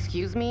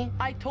 Excuse me?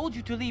 I told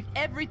you to leave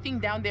everything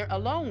down there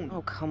alone.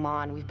 Oh, come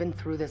on. We've been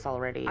through this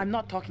already. I'm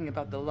not talking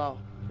about the law.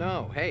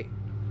 No, hey.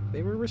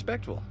 They were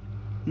respectful.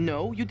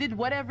 No, you did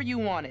whatever you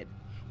wanted.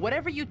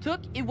 Whatever you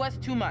took, it was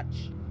too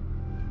much.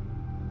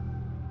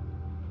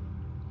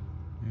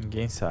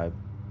 Ninguém sabe.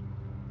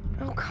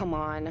 Oh, come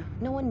on.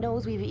 No one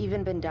knows we've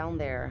even been down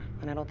there.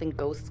 And I don't think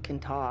ghosts can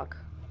talk.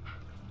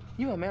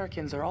 You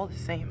Americans are all the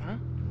same, huh?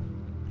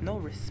 No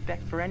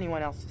respect for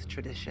anyone else's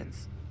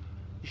traditions.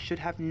 You should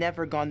have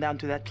never gone down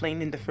to that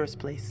plane in the first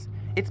place.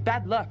 It's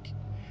bad luck.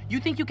 You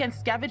think you can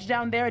scavenge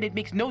down there and it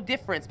makes no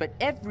difference, but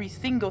every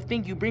single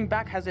thing you bring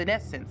back has an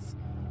essence.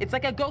 It's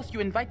like a ghost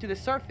you invite to the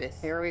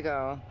surface. Here we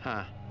go.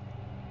 Huh.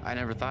 I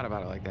never thought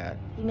about it like that.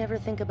 You never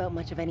think about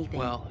much of anything.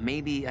 Well,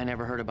 maybe I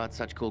never heard about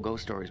such cool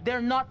ghost stories.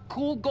 They're not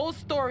cool ghost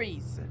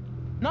stories.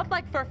 Not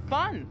like for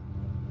fun.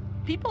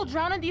 People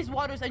drown in these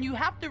waters and you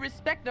have to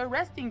respect their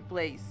resting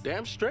place.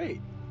 Damn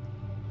straight.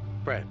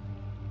 Brad,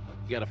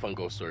 you got a fun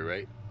ghost story,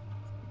 right?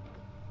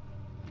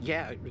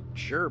 Yeah,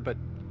 sure, but,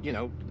 you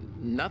know,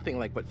 nothing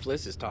like what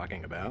Fliss is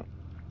talking about.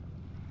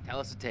 Tell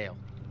us a tale.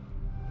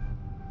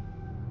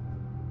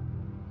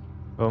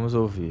 Vamos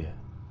ouvir.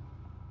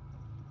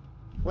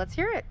 Let's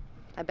hear it.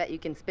 I bet you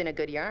can spin a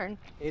good yarn.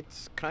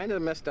 It's kind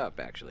of messed up,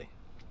 actually.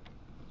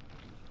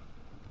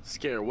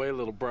 Scare away,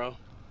 little bro.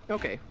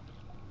 Okay,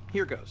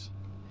 here goes.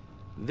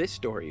 This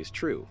story is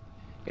true.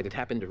 It had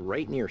happened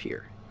right near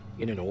here,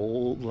 in an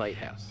old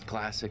lighthouse.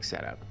 Classic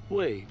setup.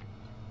 Wait,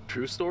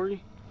 true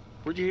story?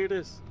 Where'd you hear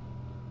this?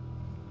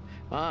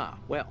 Ah,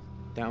 well,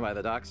 down by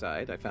the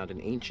dockside, I found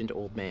an ancient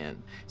old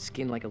man,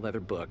 skin like a leather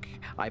book,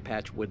 eye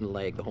patch, wooden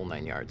leg, the whole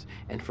 9 yards.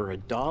 And for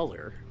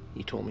 $1,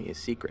 he told me his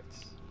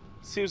secrets.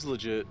 Seems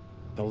legit.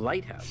 The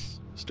lighthouse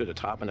stood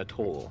atop an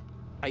atoll,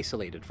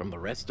 isolated from the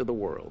rest of the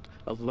world,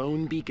 a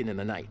lone beacon in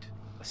the night,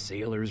 a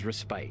sailor's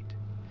respite.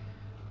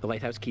 The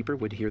lighthouse keeper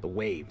would hear the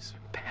waves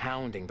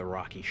pounding the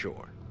rocky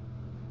shore.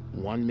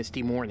 One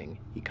misty morning,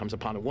 he comes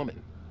upon a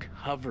woman,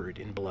 covered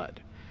in blood.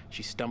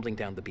 She's stumbling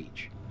down the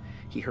beach.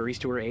 He hurries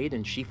to her aid,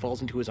 and she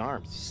falls into his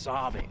arms,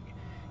 sobbing.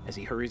 As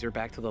he hurries her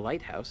back to the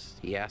lighthouse,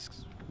 he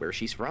asks where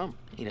she's from.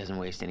 He doesn't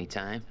waste any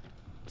time.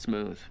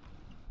 Smooth.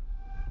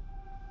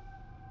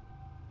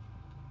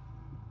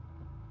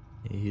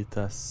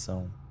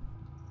 Irritação.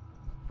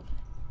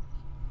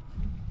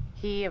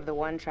 He of the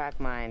one-track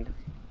mind.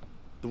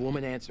 The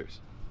woman answers,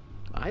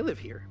 I live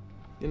here,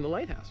 in the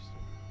lighthouse.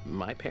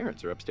 My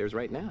parents are upstairs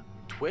right now.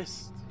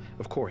 Twist.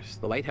 Of course,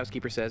 the lighthouse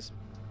keeper says,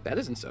 that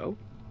isn't so.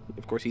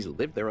 Of course, he's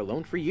lived there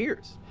alone for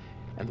years.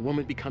 And the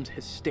woman becomes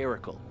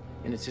hysterical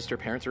and insists her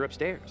parents are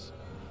upstairs.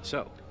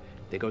 So,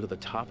 they go to the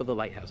top of the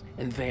lighthouse,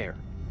 and there,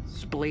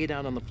 splayed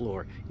out on the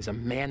floor, is a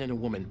man and a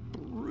woman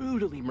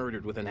brutally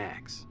murdered with an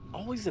axe.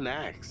 Always an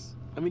axe.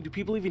 I mean, do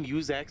people even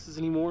use axes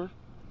anymore?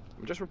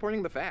 I'm just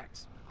reporting the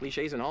facts,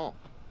 cliches and all.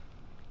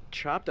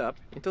 Chopped up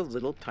into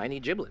little tiny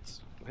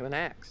giblets with an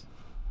axe.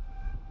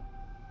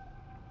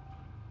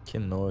 Que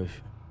nojo.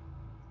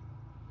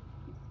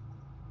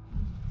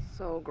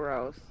 So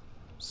gross.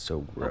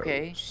 So gross.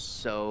 Okay,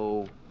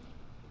 so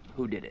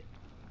who did it?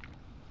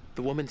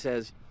 The woman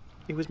says,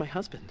 it was my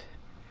husband.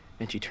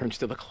 And she turns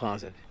to the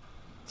closet,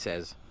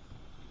 says,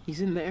 he's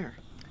in there.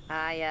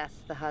 Ah, yes,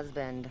 the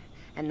husband.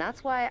 And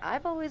that's why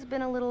I've always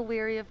been a little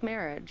weary of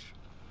marriage.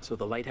 So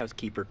the lighthouse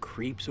keeper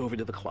creeps over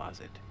to the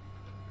closet,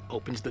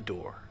 opens the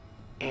door,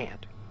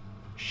 and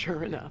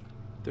sure enough,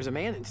 there's a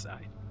man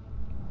inside.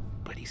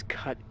 But he's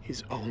cut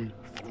his own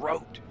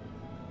throat.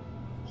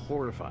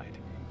 Horrified,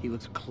 He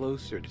looks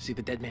closer to see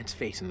the dead man's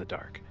face in the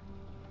dark.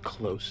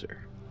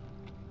 Closer.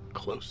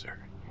 Closer.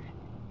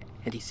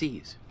 And he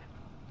sees.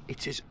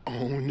 It's his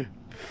own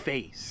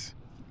face.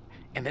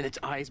 And then its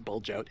eyes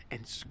bulge out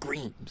and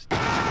screams.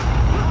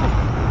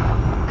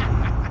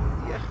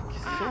 Yeah,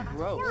 so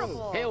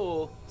gross. Hey,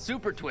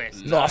 super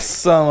twist.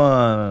 Nossa,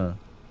 mano.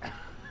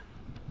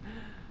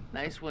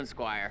 Nice one,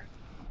 Squire.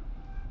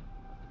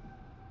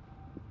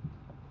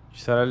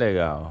 História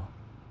legal.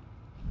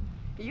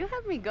 You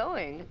have me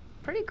going.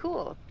 Pretty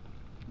cool.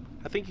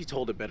 I think you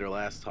told it better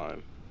last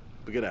time.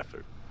 But good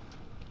effort.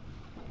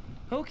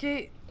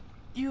 Okay,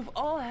 you've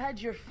all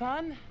had your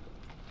fun.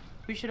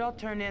 We should all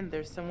turn in.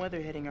 There's some weather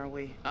hitting our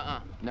way.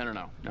 No,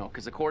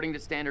 because according to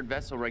standard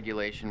vessel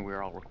regulation,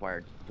 we're all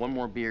required one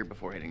more beer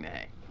before hitting the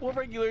hay. What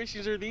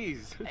regulations are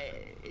these?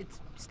 It's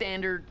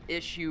standard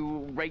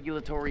issue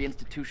regulatory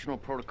institutional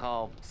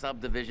protocol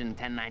subdivision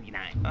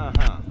 1099.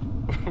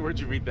 Where'd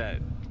you read that?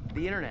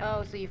 The internet.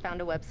 Oh, so you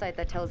found a website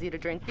that tells you to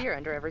drink beer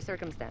under every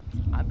circumstance.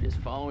 I'm just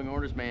following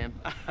orders, ma'am.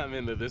 I'm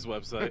into this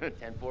website.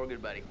 10-4,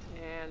 good buddy.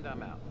 And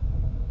I'm out.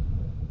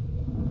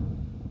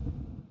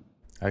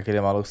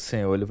 Aquele maluco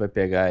sem olho vai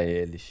pegar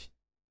eles.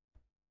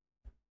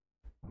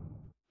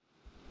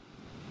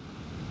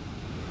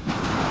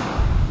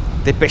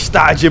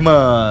 Tempestade,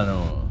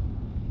 mano.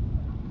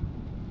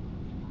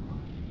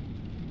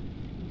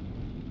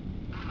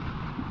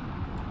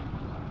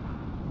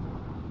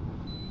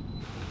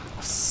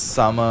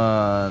 Nossa,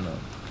 mano.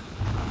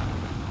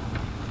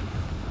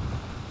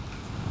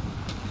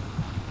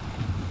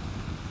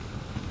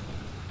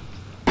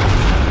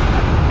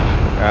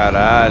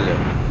 Caralho.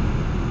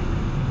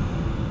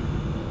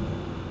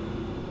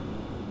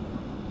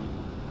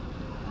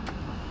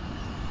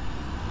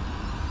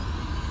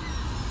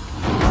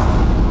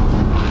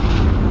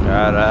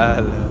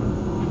 Caralho.